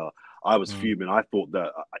particular, I was fuming. I thought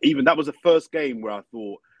that even that was the first game where I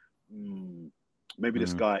thought, maybe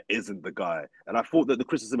this guy isn't the guy. And I thought that the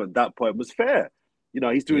criticism at that point was fair. You know,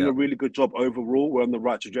 he's doing a really good job overall. We're on the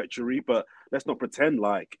right trajectory, but let's not pretend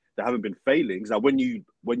like there haven't been failings. Like when you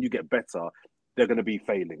get better, there are going to be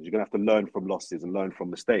failings. You're going to have to learn from losses and learn from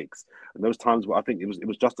mistakes. And those times where I think it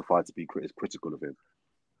was justified to be critical of him.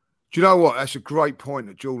 Do you know what? That's a great point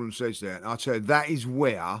that Jordan says there. And I tell you, that is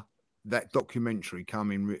where that documentary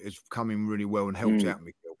has come in really well and helped out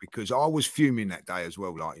Mikel, because I was fuming that day as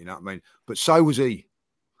well, like, you know what I mean? But so was he.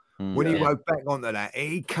 When he rode back onto that,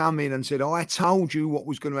 he come in and said, I told you what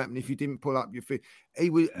was going to happen if you didn't pull up your feet.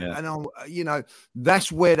 He was, and you know,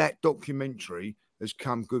 that's where that documentary has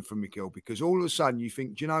come good for Mikel, because all of a sudden you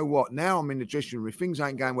think, do you know what? Now I'm in the dressing room. If things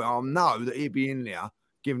ain't going well, I'll know that he'll be in there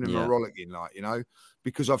giving him a rollicking, like, you know,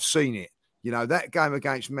 because I've seen it. You know, that game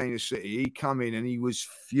against Man City, he come in and he was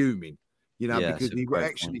fuming, you know, because he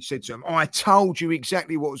actually said to him, I told you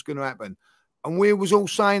exactly what was going to happen. And we was all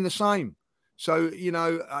saying the same. So, you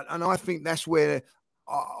know, and I think that's where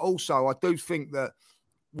also I do think that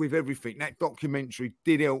with everything, that documentary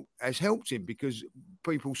has helped him, because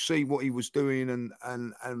people see what he was doing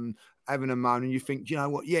and having a moan, and you think, you know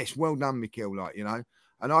what? Yes, well done, Mikel, like, you know.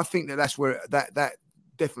 And I think that's where that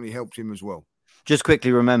definitely helped him as well. Just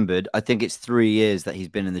quickly remembered, I think it's 3 years that he's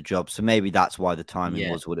been in the job, so maybe that's why the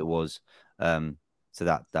timing was what it was. So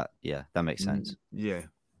that makes sense. Yeah,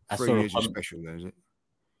 3 years is special, though, is it?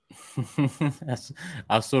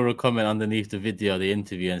 I saw a comment underneath the video, the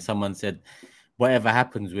interview, and someone said, whatever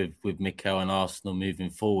happens with Mikel and Arsenal moving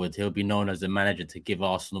forward, he'll be known as a manager to give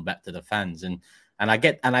Arsenal back to the fans. And I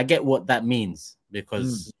get what that means,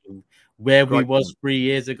 because where we was 3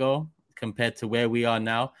 years ago compared to where we are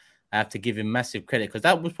now, I have to give him massive credit, because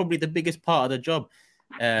that was probably the biggest part of the job,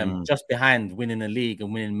 just behind winning the league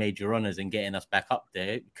and winning major honours and getting us back up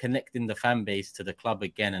there, connecting the fan base to the club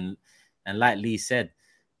again. And like Lee said,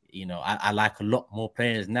 you know, I like a lot more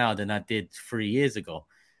players now than I did 3 years ago.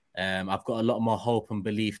 I've got a lot more hope and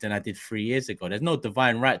belief than I did 3 years ago. There's no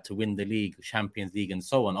divine right to win the league, Champions League, and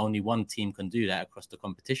so on. Only one team can do that across the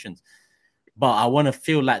competitions. But I want to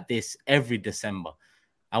feel like this every December.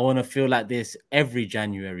 I want to feel like this every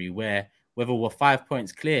January, where whether we're 5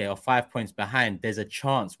 points clear or 5 points behind, there's a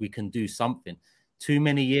chance we can do something. Too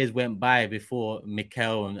many years went by before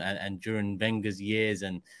Mikel and during Wenger's years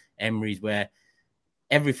and Emery's, where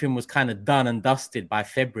everything was kind of done and dusted by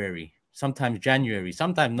February, sometimes January,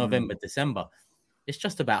 sometimes November, December. It's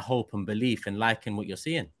just about hope and belief and liking what you're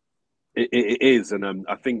seeing. It is. And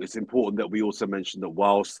I think it's important that we also mention that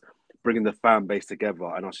whilst bringing the fan base together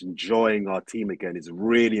and us enjoying our team again is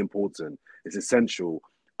really important, it's essential.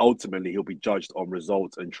 Ultimately, he'll be judged on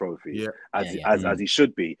results and trophies, as he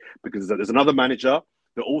should be, because there's another manager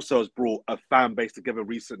that also has brought a fan base together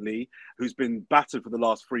recently, who's been battered for the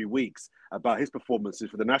last 3 weeks about his performances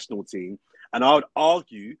for the national team. And I would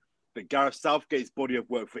argue that Gareth Southgate's body of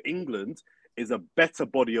work for England is a better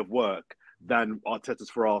body of work than Arteta's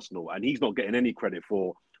for Arsenal. And he's not getting any credit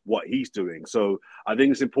for what he's doing. So I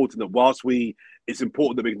think it's important that it's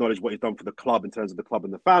important that we acknowledge what he's done for the club in terms of the club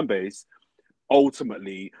and the fan base.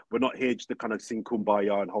 Ultimately, we're not here just to kind of sing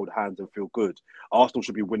kumbaya and hold hands and feel good. Arsenal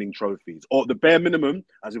should be winning trophies, or at the bare minimum,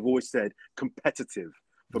 as we've always said, competitive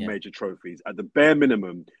for major trophies. At the bare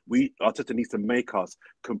minimum, Arteta needs to make us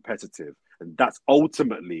competitive, and that's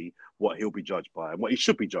ultimately what he'll be judged by and what he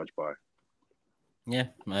should be judged by. Yeah,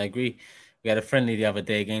 I agree. We had a friendly the other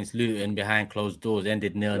day against Luton behind closed doors,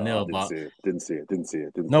 ended 0-0. But didn't see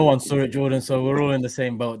it. No one saw it, Jordan. So we're all in the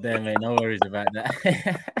same boat there, mate. No worries about that.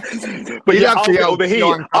 But I'll get all the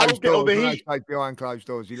heat. Behind closed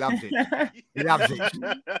doors. He loves it. He loves it.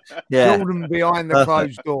 Yeah. Jordan behind the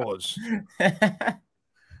closed doors.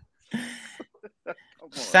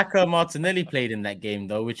 Saka and Martinelli played in that game,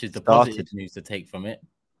 though, which is the positive news to take from it.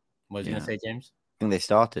 What was you going to say, James? I think they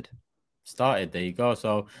started. There you go.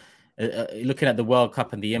 So looking at the World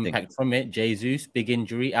Cup and the impact from it, Jesus, big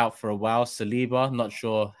injury, out for a while. Saliba, not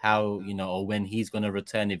sure how, or when he's going to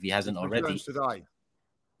return if he hasn't already. Today.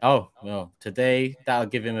 Oh, well, today, that'll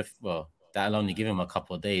only give him a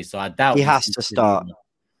couple of days. So I doubt he has to start.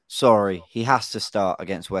 Sorry, he has to start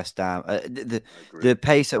against West Ham. The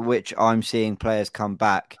pace at which I'm seeing players come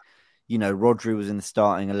back, Rodri was in the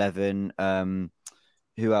starting 11.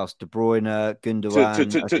 Who else? De Bruyne,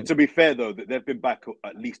 Gundogan. To be fair, though, they've been back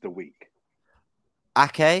at least a week.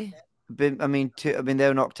 Ake? They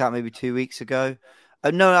were knocked out maybe 2 weeks ago.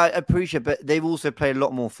 No, I appreciate, but they've also played a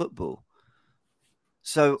lot more football.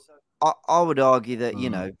 So I would argue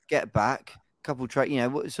that, get back, couple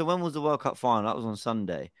so when was the World Cup final? That was on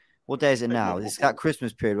Sunday. What day is it now? It's that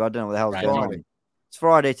Christmas period where I don't know what the hell's going on. It's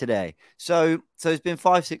Friday today. So it's been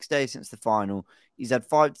 5-6 days since the final. He's had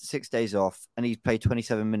 5 to 6 days off, and he's played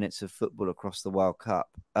 27 minutes of football across the World Cup.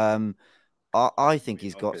 I think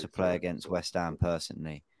he's got to play against West Ham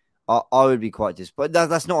personally. I would be quite disappointed.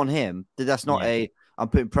 That's not on him. That's not I'm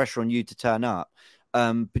putting pressure on you to turn up.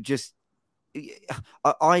 But just,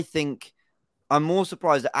 I think I'm more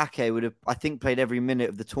surprised that Ake would have, I think, played every minute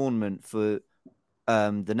of the tournament for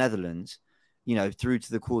the Netherlands, through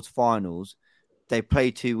to the quarterfinals. They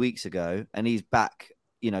played 2 weeks ago, and he's back,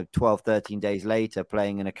 12, 13 days later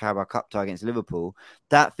playing in a Carabao Cup tie against Liverpool.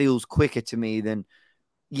 That feels quicker to me than,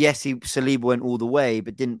 yes, Saliba went all the way,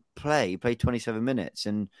 but didn't play. He played 27 minutes,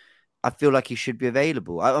 and I feel like he should be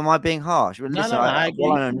available. Am I being harsh? Well, listen, I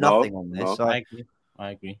know nothing on this. No,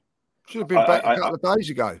 I agree. Should have been back a couple of days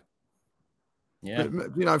ago. Yeah.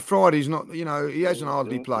 But, Friday's not, he hasn't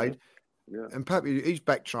hardly played. Yeah. And Pappy, he's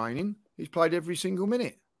back training. He's played every single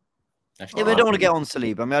minute. But I don't want to get on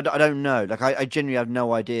Saliba. I mean, I don't know. Like, I genuinely have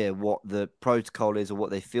no idea what the protocol is or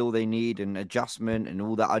what they feel they need and adjustment and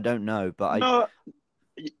all that. I don't know. But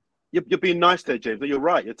you're being nice there, James. You're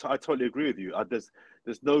right. I totally agree with you. There's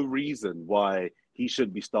no reason why he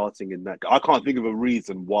shouldn't be starting in that. I can't think of a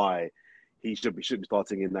reason why he should be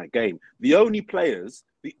starting in that game. The only players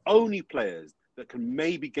that can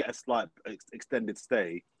maybe get a slight extended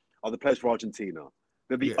stay are the players for Argentina.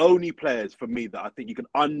 They're the only players for me that I think you can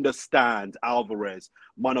understand. Alvarez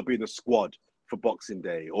might not be in the squad for Boxing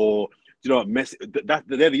Day, or Messi.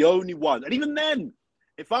 They're the only ones. And even then,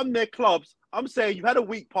 if I'm their clubs, I'm saying you've had a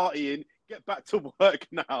week partying. Get back to work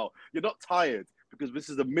now. You're not tired because this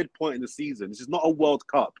is a midpoint in the season. This is not a World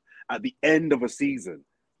Cup at the end of a season.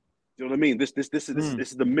 Do you know what I mean? This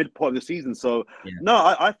is the midpoint of the season. So no,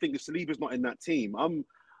 I think if Saliba's not in that team, I'm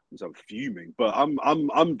fuming, but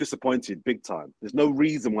I'm disappointed big time. There's no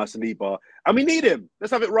reason why Saliba, and we need him.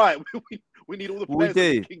 Let's have it right. We need all the players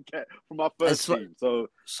that we can get from our first team. So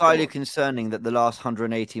slightly concerning that the last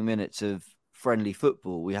 180 minutes of friendly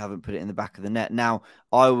football, we haven't put it in the back of the net. Now,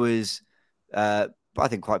 I was, I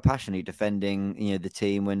think, quite passionately defending, the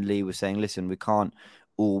team when Lee was saying, listen, we can't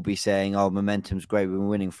all be saying, oh, momentum's great, we're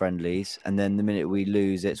winning friendlies, and then the minute we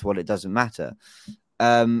lose, it doesn't matter.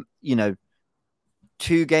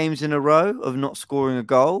 2 games in a row of not scoring a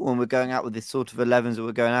goal when we're going out with this sort of 11s that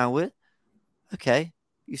we're going out with. Okay,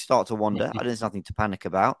 you start to wonder. There's nothing to panic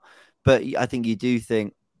about, but I think you do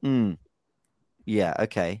think,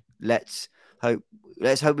 okay, let's hope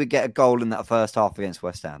we get a goal in that first half against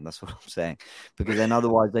West Ham. That's what I'm saying, because then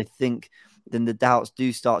otherwise I think then the doubts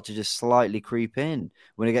do start to just slightly creep in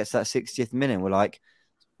when it gets to that 60th minute. We're like,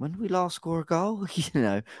 when did we last score a goal?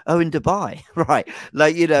 In Dubai, right?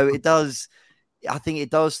 Like, it does. I think it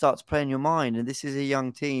does start to play in your mind, and this is a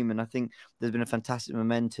young team, and I think there's been a fantastic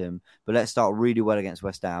momentum. But let's start really well against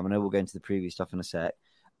West Ham. I know we'll go into the preview stuff in a sec,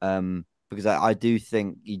 because I do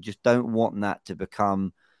think you just don't want that to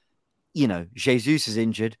become, Jesus is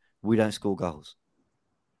injured, we don't score goals.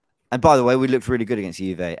 And by the way, we looked really good against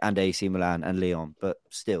Juve and AC Milan and Lyon, but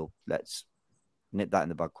still, let's nip that in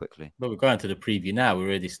the bud quickly. But we're going to the preview now. We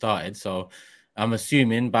already started, so I'm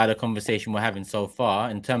assuming by the conversation we're having so far,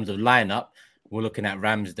 in terms of lineup, we're looking at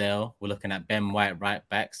Ramsdale. We're looking at Ben White, right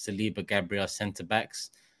back. Saliba, Gabriel, centre backs.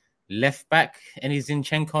 Left back, any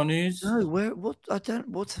Zinchenko news? No,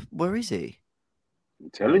 where is he? I'm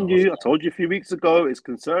telling you, I told you a few weeks ago, it's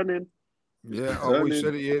concerning. Yeah, we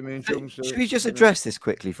said it, me and John said it. Should we just address this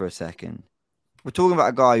quickly for a second? We're talking about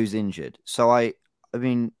a guy who's injured. So I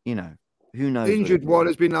mean, who knows? Injured while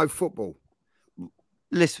there's been no football.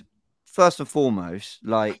 Listen, first and foremost,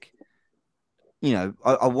 like,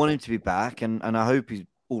 I want him to be back, and I hope he's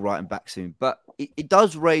all right and back soon. But it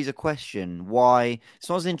does raise a question why, it's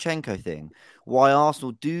not a Zinchenko thing, why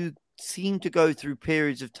Arsenal do seem to go through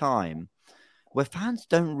periods of time where fans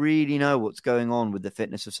don't really know what's going on with the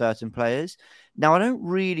fitness of certain players. Now, I don't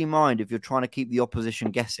really mind if you're trying to keep the opposition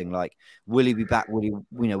guessing, like, will he be back?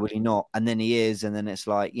 Will he not? And then he is, and then it's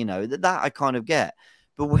like, that I kind of get.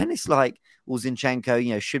 But when it's like, well,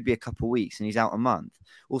 Zinchenko, should be a couple of weeks and he's out a month.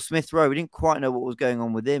 Well, Smith Rowe, we didn't quite know what was going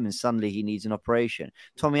on with him, and suddenly he needs an operation.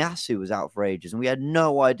 Tomiyasu was out for ages, and we had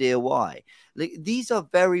no idea why. Like, these are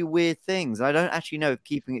very weird things. I don't actually know if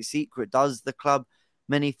keeping it secret does the club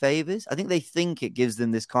many favors. I think they think it gives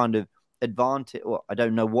them this kind of advantage. Well, I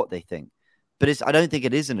don't know what they think, but I don't think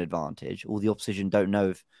it is an advantage. All the opposition don't know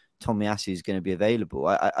if Tomiyasu is going to be available.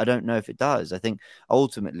 I don't know if it does. I think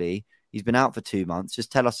ultimately he's been out for 2 months.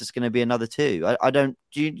 Just tell us it's going to be another 2.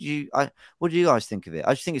 What do you guys think of it?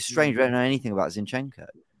 I just think it's strange. We don't know anything about Zinchenko.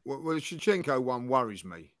 Well, the Shevchenko one worries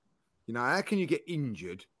me. You know, how can you get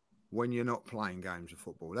injured when you're not playing games of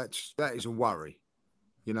football? That is a worry.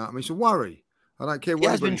 You know, I mean, it's a worry. I don't care what He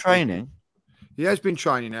has been training. He has been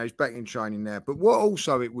training now. He's back in training now. But what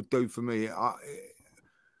also it would do for me,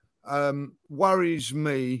 worries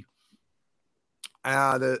me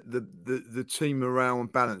how the team morale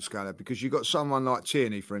and balance going, because you've got someone like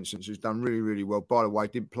Tierney, for instance, who's done really, really well. By the way,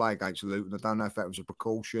 didn't play against Luton. I don't know if that was a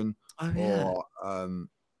precaution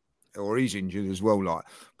or he's injured as well.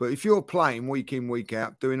 But if you're playing week in, week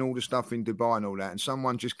out, doing all the stuff in Dubai and all that, and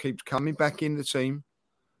someone just keeps coming back in the team,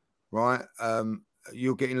 right?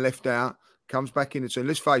 You're getting left out, comes back in the team.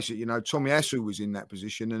 Let's face it, you know, Tommy Asu was in that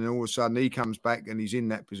position, and all of a sudden he comes back and he's in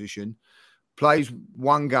that position. Plays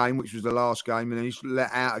one game, which was the last game, and then he's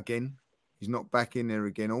let out again. He's not back in there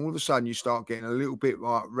again. All of a sudden, you start getting a little bit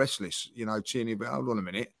like restless, you know, Tierney, but hold on a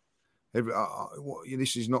minute.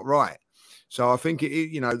 This is not right. So I think,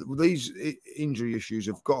 these injury issues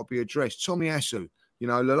have got to be addressed. Tommy Asu, you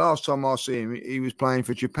know, the last time I see him, he was playing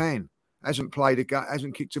for Japan. Hasn't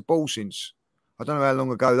kicked a ball since. I don't know how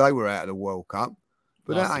long ago they were out of the World Cup,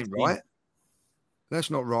 but that ain't right.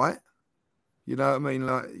 That's not right. You know what I mean?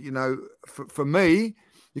 Like, you know, for me,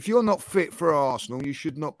 if you're not fit for Arsenal, you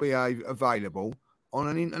should not be available on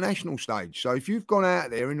an international stage. So if you've gone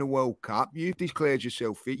out there in the World Cup, you've declared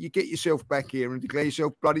yourself fit, you get yourself back here and declare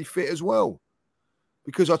yourself bloody fit as well.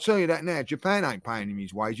 Because I'll tell you that now, Japan ain't paying him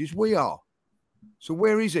his wages. We are. So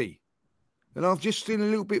where is he? And I've just been a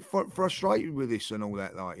little bit frustrated with this and all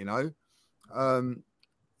that, like, you know.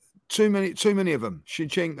 Too many of them.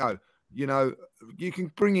 Shevchenko, you know, you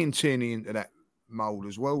can bring in Tierney into that mould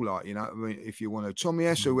as well, like, you know, I mean, if you want to. Tommy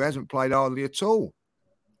Asu hasn't played hardly at all,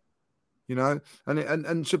 you know,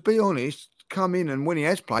 and to be honest, come in and when he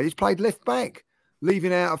has played, he's played left back,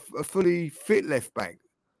 leaving out a fully fit left back.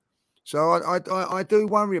 So I do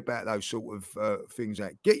worry about those sort of things.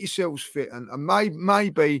 That get yourselves fit, and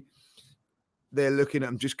maybe they're looking at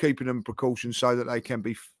them, just keeping them precautions so that they can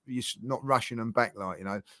be not rushing them back, like, you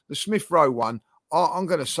know. The Smith Rowe one, I'm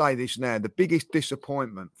going to say this now, the biggest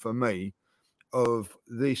disappointment for me of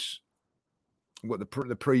this, the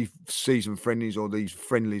pre-season friendlies or these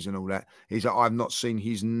friendlies and all that, is that I've not seen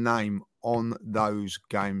his name on those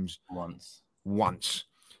games once.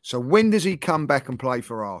 So when does he come back and play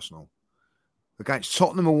for Arsenal? Against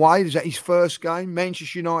Tottenham away? Is that his first game?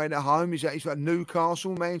 Manchester United at home? Is that his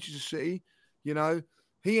Newcastle, Manchester City? You know,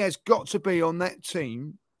 he has got to be on that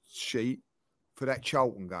team sheet for that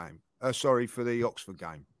Charlton game. For the Oxford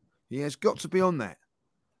game. He has got to be on that.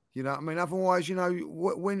 You know what I mean? Otherwise, you know,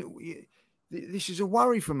 this is a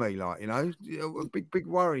worry for me, like, you know, a big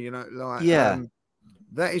worry, you know, like,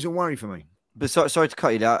 that is a worry for me. But sorry to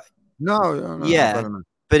cut you there. No. Yeah,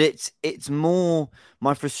 but it's more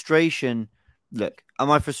my frustration. Look, am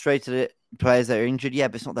I frustrated at players that are injured? Yeah,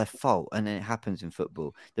 but it's not their fault, and it happens in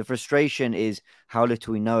football. The frustration is how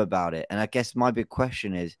little we know about it. And I guess my big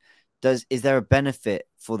question is there a benefit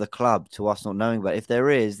for the club to us not knowing about it? If there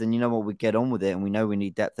is, then you know what, we get on with it, and we know we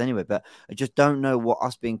need depth anyway. But I just don't know what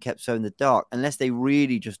us being kept so in the dark, unless they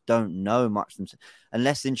really just don't know much themselves.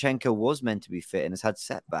 Unless Zinchenko was meant to be fit and has had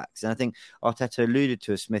setbacks. And I think Arteta alluded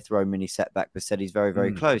to a Smith Rowe mini setback, but said he's very,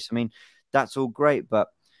 very close. I mean, that's all great, but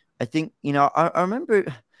I think, you know, I remember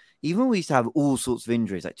even when we used to have all sorts of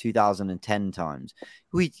injuries, like 2010 times,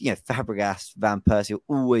 Fabregas, Van Persie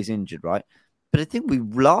were always injured, right? But I think we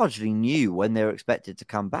largely knew when they were expected to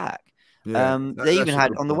come back. Yeah, they even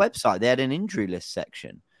had on the website, they had an injury list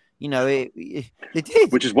section. You know, it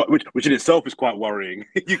did. Which in itself is quite worrying.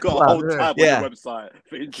 You got a whole tab on the website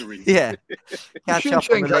for injuries. Yeah.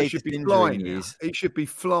 Shevchenko should be flying. He should be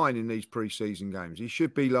flying in these pre-season games. He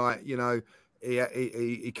should be like, you know,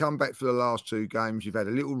 he come back for the last two games. You've had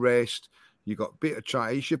a little rest. You got a bit of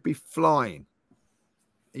training. He should be flying.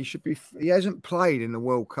 He hasn't played in the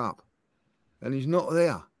World Cup, and he's not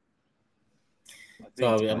there.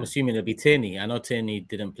 So I'm assuming it'll be Tierney. I know Tierney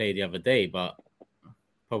didn't play the other day, but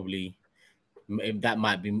probably that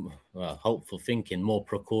might be hopeful thinking, more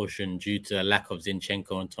precaution due to a lack of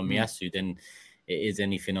Zinchenko and Tomiyasu than it is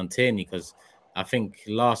anything on Tierney, because I think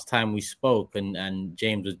last time we spoke and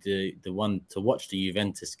James was the one to watch the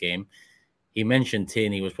Juventus game, he mentioned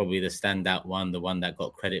Tierney was probably the standout one, the one that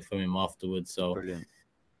got credit from him afterwards. So, brilliant.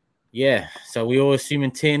 Yeah. So we all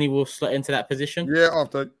assuming Tierney will slot into that position? Yeah,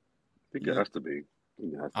 after. I think it has to be.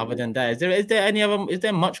 Other than that, is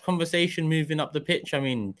there much conversation moving up the pitch? I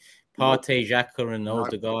mean, Partey, Xhaka, and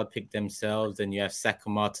Odegaard pick themselves, and you have Saka,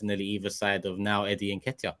 Martinelli either side of now Eddie and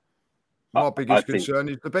Nketiah. My biggest concern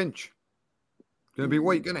is the bench. Going to be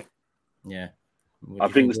weak, isn't it? Yeah. I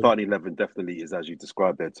think the starting 11 definitely is as you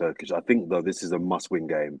described there, Turkish. I think, though, this is a must-win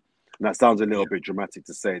game. And that sounds a little bit dramatic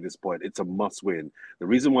to say at this point. It's a must-win. The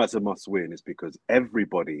reason why it's a must-win is because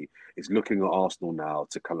everybody is looking at Arsenal now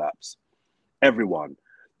to collapse. Everyone.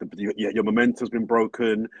 Your momentum's been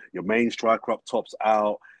broken. Your main striker up top's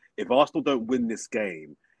out. If Arsenal don't win this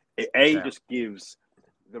game, it just gives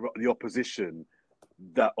the opposition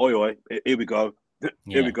that, here we go.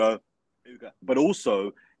 Here we go. But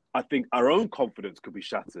also, I think our own confidence could be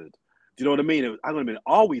shattered. Do you know what I mean? Hang on a minute.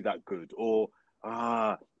 Are we that good? Or,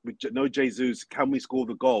 no Jesus, can we score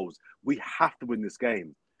the goals? We have to win this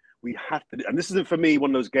game. We have to. And this isn't, for me,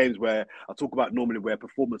 one of those games where I talk about normally where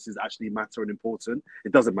performances actually matter and important.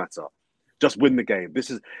 It doesn't matter. Just win the game.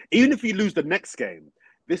 This is, even if you lose the next game,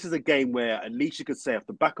 this is a game where at least you could say off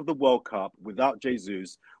the back of the World Cup, without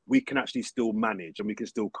Jesus, we can actually still manage and we can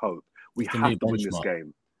still cope. We have to win this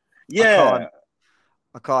game. Yeah.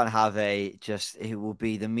 I can't have it will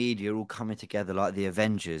be the media all coming together like the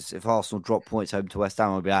Avengers. If Arsenal drop points home to West Ham,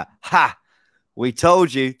 I'll be like, ha, we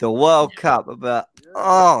told you, the World Cup. But,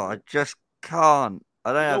 I just can't.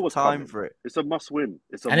 I don't have time for it. It's a must-win.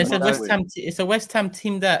 It's a West Ham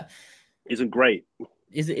team that isn't great.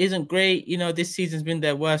 Isn't great. You know, this season's been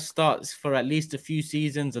their worst starts for at least a few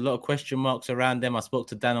seasons. A lot of question marks around them. I spoke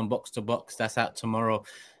to Dan on Box to Box. That's out tomorrow.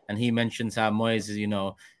 And he mentions how Moyes is,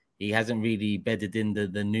 he hasn't really bedded in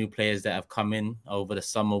the new players that have come in over the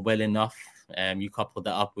summer well enough. You couple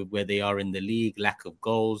that up with where they are in the league, lack of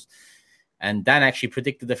goals. And Dan actually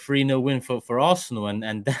predicted a 3-0 win for Arsenal.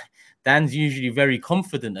 And Dan's usually very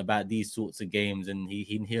confident about these sorts of games. And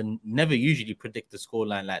he'll never usually predict the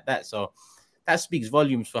scoreline like that. So that speaks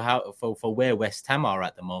volumes for where West Ham are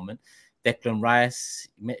at the moment. Declan Rice,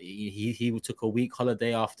 he took a week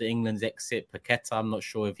holiday after England's exit. Paqueta, I'm not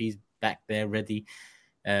sure if he's back there ready.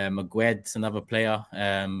 Maguire's another player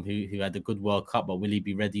who had a good World Cup, but will he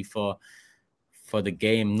be ready for the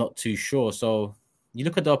game? Not too sure. So you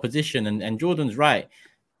look at the opposition, and Jordan's right.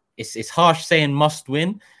 It's harsh saying must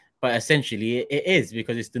win, but essentially it is,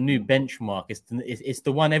 because it's the new benchmark. It's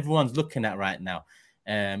the one everyone's looking at right now.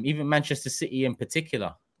 Even Manchester City in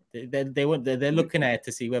particular, they're looking at it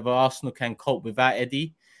to see whether Arsenal can cope without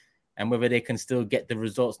Eddie and whether they can still get the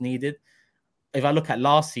results needed. If I look at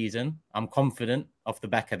last season, I'm confident off the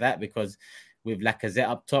back of that, because with Lacazette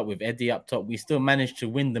up top, with Eddie up top, we still managed to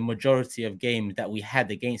win the majority of games that we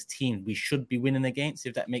had against teams we should be winning against,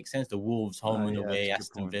 if that makes sense. The Wolves, home and away,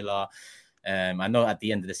 Aston Villa. I know at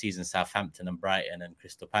the end of the season, Southampton and Brighton and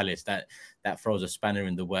Crystal Palace, that throws a spanner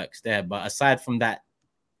in the works there. But aside from that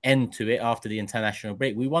end to it, after the international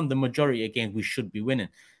break, we won the majority of games we should be winning.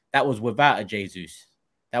 That was without a Jesus.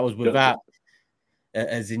 That was without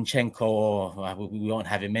a Zinchenko, or we won't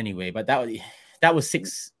have him anyway. But that was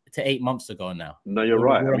 6 to 8 months ago now. No, you're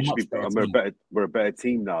right. We're a better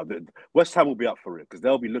team now. West Ham will be up for it, because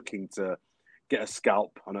they'll be looking to get a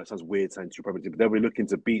scalp. I know it sounds weird saying Super Premier, but they'll be looking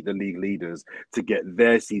to beat the league leaders to get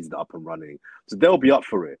their season up and running. So they'll be up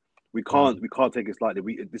for it. We can't take it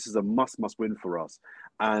lightly. This is a must win for us.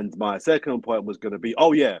 And my second point was going to be,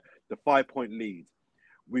 the 5-point lead.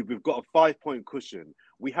 We've got a 5-point cushion.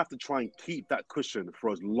 We have to try and keep that cushion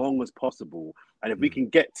for as long as possible. And if we can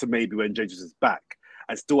get to maybe when Jesus is back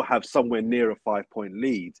and still have somewhere near a 5-point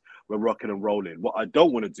lead, we're rocking and rolling. What I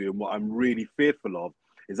don't want to do, and what I'm really fearful of,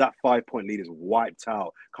 is that 5-point lead is wiped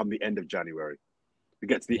out come the end of January. We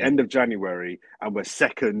get to the end of January and we're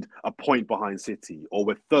second, a point behind City, or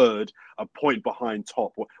we're third, a point behind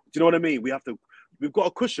top. Do you know what I mean? We've got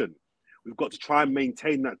a cushion. We've got to try and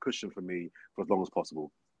maintain that cushion for me for as long as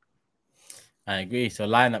possible. I agree. So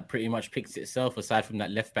lineup pretty much picks itself aside from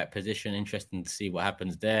that left back position. Interesting to see what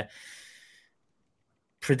happens there.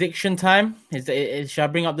 Prediction time. Shall I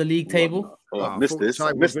bring up the league table? I missed this.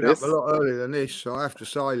 Up a lot earlier than this, so I have to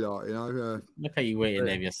say, look how you waiting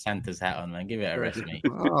there with your Santa's hat on, man. Give it a rest, mate.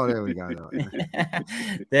 Oh, there we go.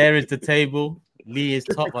 There is the table. Lee is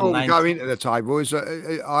top on 9. Before we go into the table,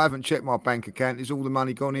 I haven't checked my bank account. Is all the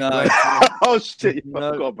money gone in? Oh shit!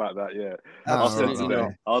 I forgot about that. Yeah,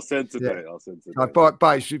 I'll send today.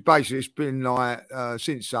 Basically, it's been like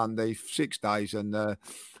since Sunday, 6 days, and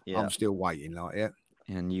I'm still waiting.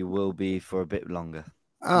 And you will be for a bit longer.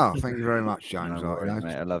 Oh, thank you very much, James.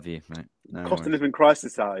 Mate, I love you, mate. Cost of living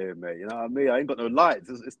crisis out here, mate. You know what I mean? I ain't got no lights.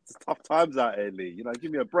 It's tough times out here, Lee.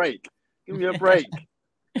 Give me a break. Give me a break.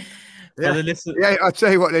 Yeah, I'll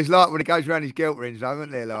tell you what there's like when he goes around his guilt rings, though,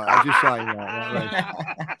 isn't there? I'm just saying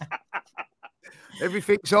that.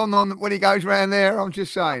 Everything's on when he goes around there. I'm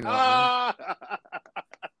just saying. For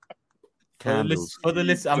the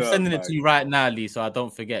list, I'm sending it to you right now, Lee, so I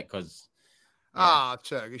don't forget, because...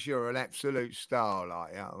 Turkish, you're an absolute star,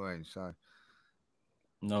 you know what I mean? So,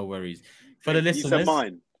 No worries. For the Can you listeners, send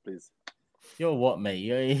mine, please? you're what, mate?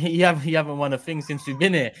 You haven't won a thing since we've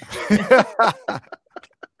been here.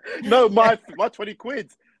 No, my 20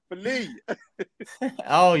 quid for Lee.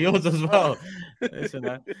 Oh, yours as well. Listen,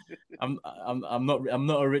 man, I'm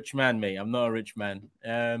not a rich man, mate. I'm not a rich man.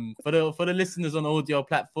 For the listeners on audio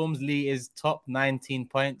platforms, Lee is top 19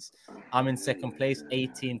 points. I'm in second place,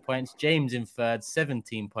 18 points. James in third,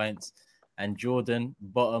 17 points, and Jordan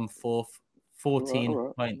bottom fourth, 14 All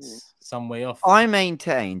right. points, some way off. I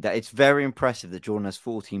maintain that it's very impressive that Jordan has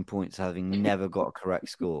 14 points, having never got a correct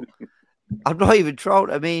score. I'm not even trolled.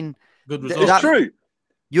 I mean, Good result. It's true.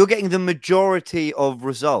 you're getting the majority of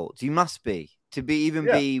results. You must be to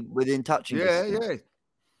be within touching distance. Yeah.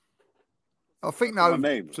 I think That's my no.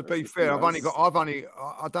 name. To be That's- fair, you know, I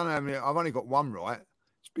don't know how many. I've only got one right.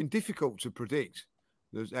 It's been difficult to predict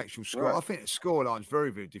the actual score. Right. I think the scoreline is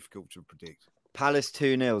very, very difficult to predict. Palace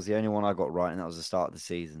 2-0 is the only one I got right, and that was the start of the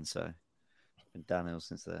season. So, been downhill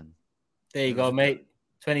since then. There you go, mate.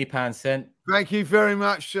 £20 sent. Thank you very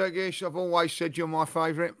much, Sergish. I've always said you're my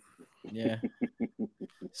favourite. Yeah,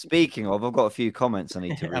 Speaking of, I've got a few comments I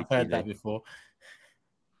need to read. I've heard that before.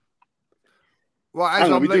 Well, as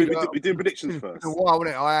Hang on, I'm we leaving, do predictions it's been first. a while,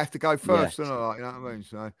 isn't it? I have to go first, Yes. don't I? You know what I mean?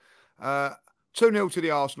 So, 2-0 to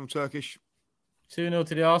the Arsenal, Turkish. 2-0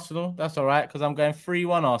 to the Arsenal. That's all right, because I'm going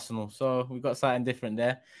 3-1 Arsenal. So we've got something different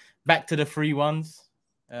there. Back to the 3-1s.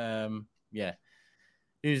 Yeah.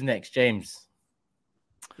 Who's next? James.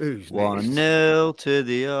 Who's next? 1-0 to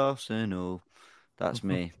the Arsenal. That's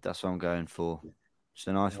me. That's what I'm going for. It's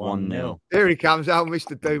a nice 1-0. Here he comes, oh,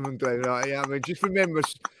 Mr. Doom and Gloom. Like, yeah, I mean, just remember,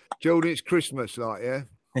 Jordan, it's Christmas, like, yeah.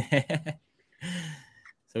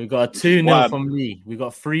 So we got a 2-0 Wow. from me. We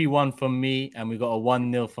got 3-1 from me, and we got a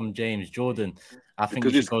 1-0 from James. Jordan, I think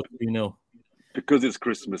Because you should go 2-0. Because it's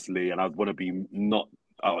Christmas, Lee, and I want to be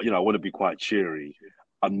I want to be quite cheery.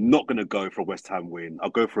 I'm not going to go for a West Ham win. I'll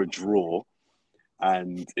go for a draw,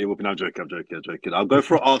 and it will be. No, I'm joking. I'll go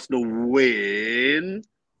for an Arsenal win.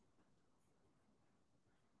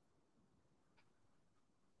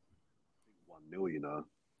 1-0, you know.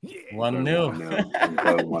 1-0. I'm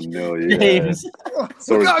going 1-0, yeah. James,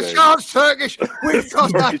 Sorry, We've got a James. chance, Turkish. We've got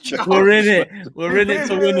Sorry, a chance. we're in it. We're in it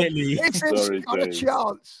to win it, Lee. It's got a James.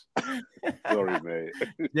 chance. Sorry, mate.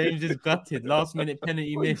 James is gutted. Last minute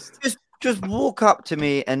penalty missed. Just walk up to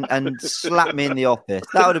me and slap me in the office.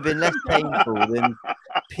 That would have been less painful than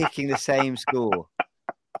picking the same score.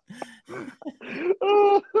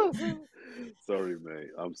 Sorry, mate.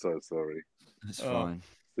 I'm so sorry. That's Oh. fine.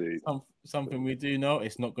 See. Something we do know,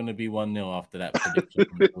 it's not going to be 1-0 after that prediction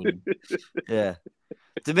from Jordan. Yeah.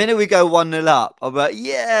 The minute we go 1-0 up, I'm like,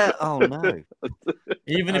 yeah. Oh, no.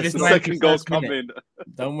 Even if it's the 91st second goal's minute, coming.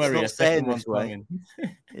 don't worry, not a second staying one's this way. coming.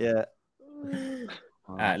 Yeah.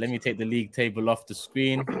 All right, let me take the league table off the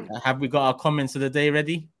screen. Have we got our comments of the day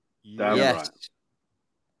ready? Damn Yes. right.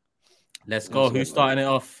 Let's go. Who's starting it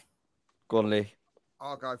off? Go on, Lee.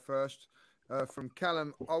 I'll go first. From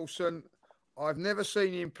Callum Olsen. I've never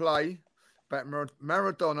seen him play, but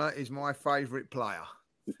Maradona is my favourite player.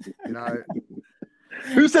 You know,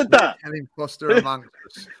 Who said that? Helen Foster amongst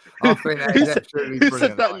us. I think that Who is said- absolutely who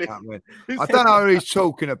brilliant. said that, like Lee? that, man. Who I said don't know that? who he's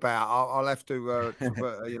talking about. I'll have to,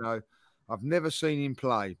 you know, I've never seen him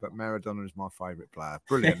play, but Maradona is my favourite player.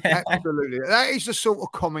 Brilliant. Absolutely. That is the sort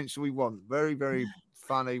of comments we want. Very, very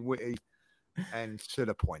funny, witty, and to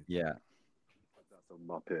the point. Yeah. That's a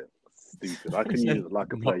muppet. Stupid. I can use it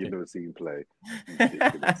like a player you've never seen play.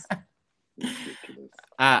 Ridiculous.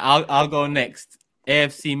 I'll go next.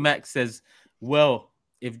 AFC Max says, well,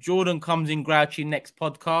 if Jordan comes in grouchy next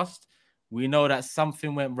podcast, we know that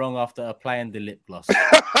something went wrong after applying the lip gloss.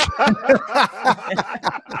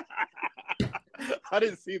 I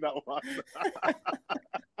didn't see that one.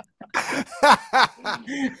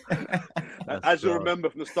 As you'll remember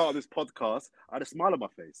from the start of this podcast, I had a smile on my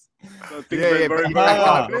face. So things went very, but, very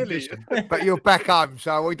well, you're clearly. but you're back home,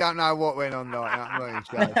 so we don't know what went on. Like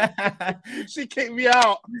that, I mean, She kicked me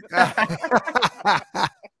out.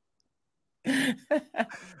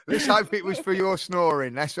 let's hope it was for your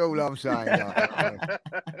snoring. That's all I'm saying.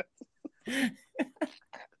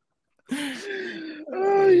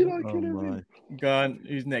 Oh, you're not Oh, kidding me. my. Go on.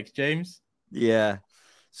 Who's next, James? Yeah.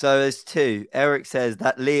 So there's two. Eric says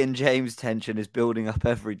that Lee and James tension is building up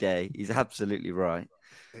every day. He's absolutely right.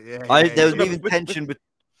 Yeah, There was yeah. even tension.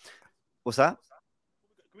 What's that?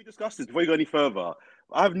 Can we discuss this before you go any further?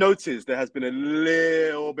 I've noticed there has been a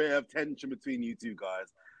little bit of tension between you two guys.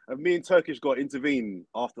 And me and Turkish got to intervene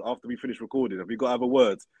after we finished recording. Have we got to have a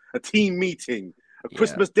word? A team meeting, a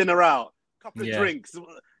Christmas dinner out, a couple of drinks.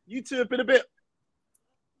 You two have been a bit.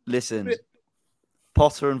 Listen,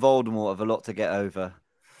 Potter and Voldemort have a lot to get over.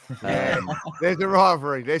 There's a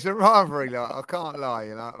rivalry. Like, I can't lie.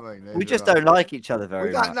 You know what I mean? We just don't like each other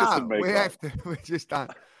very much. We don't know. We have to. We just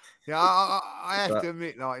don't. Yeah, I have to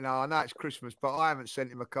admit, like, I know it's Christmas, but I haven't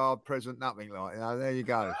sent him a card, present, nothing, like, there you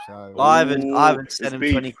go. So I haven't sent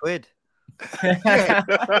him 20 quid. Yeah.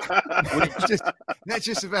 That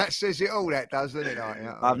just about says it all. That does, doesn't it? Like,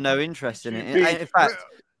 I have no interest in it. In fact,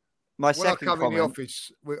 my second comment. In the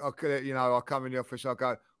office, I come in the office. I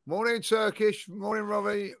go, morning Turkish, morning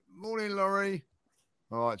Robbie, morning Laurie.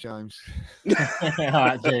 All right, James. All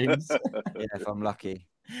right, James. Yeah, if I'm lucky.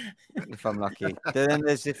 Then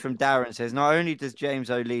there's it from Darren. Says, not only does James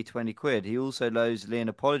owe Lee 20 quid, he also owes Lee an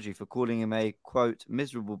apology for calling him a, quote,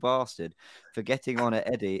 miserable bastard for getting on at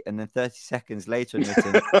Eddie and then 30 seconds later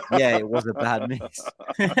admitting, yeah, it was a bad miss.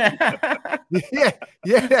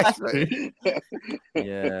 yeah, that's right.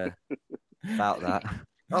 Yeah, about that.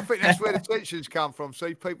 I think that's where the tensions come from.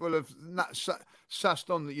 See, people have sussed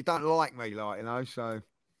on that you don't like me, so.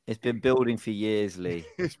 It's been building for years, Lee.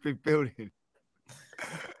 It's been building.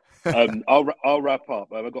 I'll wrap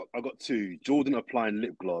up. I've got two. Jordan applying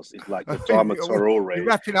lip gloss is like the Adama Traore. You're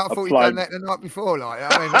wrapping up. I thought you'd done that the night before.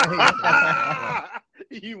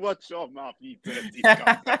 You watch your mouth, you dirty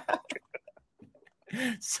scum.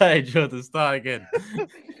 Sorry, Jordan, start again.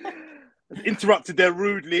 Interrupted there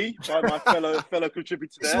rudely by my fellow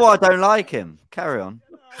contributor. This is why I don't like him. Carry on.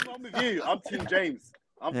 No, I'm with you. I'm Team James.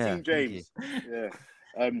 Team James. Yeah.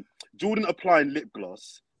 Jordan applying lip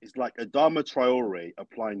gloss is like Adama Traore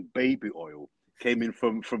applying baby oil. Came in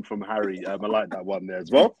from Harry. I like that one there as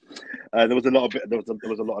well. There was a lot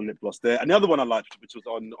of lip gloss there. And the other one I liked, which was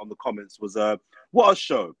on the comments, was what a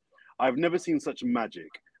show. I've never seen such magic.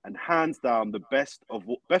 And hands down, the best of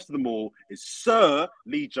them all is Sir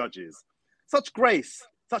Lee Judges. Such grace,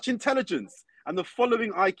 such intelligence, and the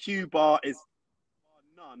following IQ bar is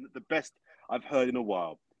none the best I've heard in a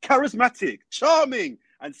while. Charismatic, charming,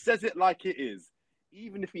 and says it like it is,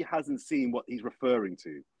 even if he hasn't seen what he's referring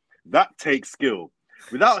to. That takes skill.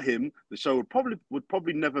 Without him, the show would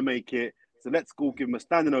probably never make it. So let's all give him a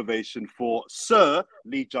standing ovation for Sir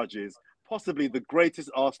Lee Judges, possibly the greatest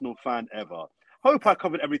Arsenal fan ever. Hope I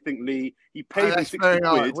covered everything, Lee. He paid me 60 quid.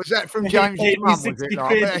 Nice. Was that from James' mum?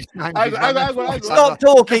 Stop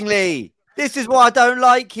talking, Lee. This is why I don't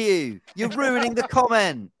like you. You're ruining the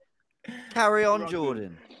comment. Carry on,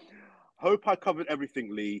 Jordan. Hope I covered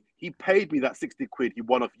everything, Lee. He paid me that 60 quid. He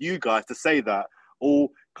won off you guys to say that. Oh,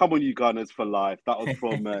 come on, you Gunners for life. That was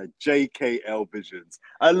from JKL Visions.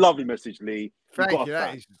 A lovely message, Lee. Thank you.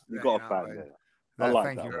 You got a fan there.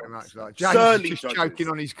 Thank you very much. James is just choking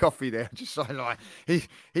on his coffee there. Just so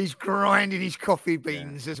he's grinding his coffee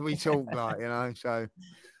beans as we talk, So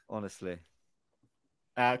honestly,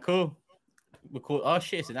 cool. We call. Oh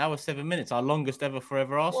shit! It's an hour 7 minutes. Our longest ever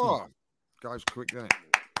forever Arsenal. Goes quick, doesn't it?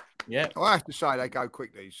 Yeah. I have to say they go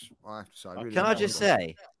quick. These. I have to say. Really, can I just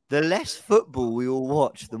say, the less football we all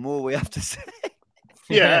watch, the more we have to say.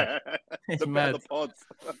 Yeah, it's mad. The pods.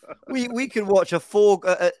 we could watch a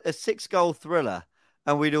 6-goal thriller,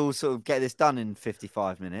 and we'd all sort of get this done in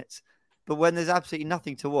 55 minutes. But when there's absolutely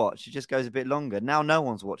nothing to watch, it just goes a bit longer. Now no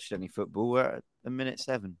one's watched any football. We're at a minute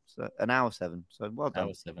 7, so an hour 7. So well done.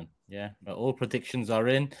 Hour 7, yeah. But all predictions are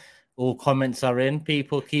in, all comments are in.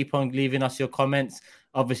 People keep on leaving us your comments.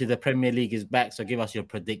 Obviously, the Premier League is back, so give us your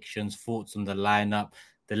predictions, thoughts on the lineup,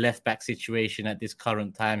 the left back situation at this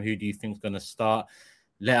current time. Who do you think is going to start?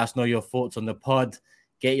 Let us know your thoughts on the pod.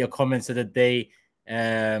 Get your comments of the day,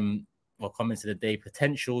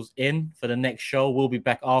 potentials in for the next show. We'll be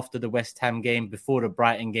back after the West Ham game, before the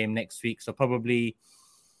Brighton game next week. So probably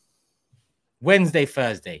Wednesday,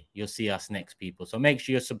 Thursday, you'll see us next, people. So make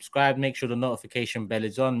sure you're subscribed. Make sure the notification bell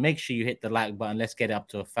is on. Make sure you hit the like button. Let's get it up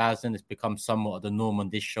to 1,000. It's become somewhat of the norm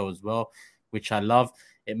on this show as well, which I love.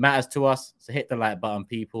 It matters to us. So hit the like button,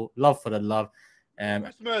 people. Love for the love.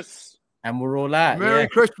 Christmas. And we're all out. Merry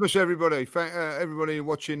Christmas, everybody. Everybody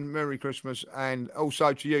watching, Merry Christmas. And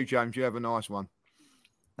also to you, James, you have a nice one.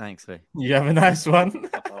 Thanks, Lee. You have a nice one.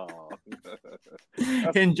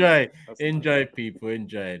 Enjoy, people.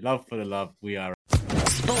 Enjoy. Love for the love. We are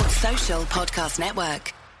Sports Social Podcast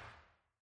Network.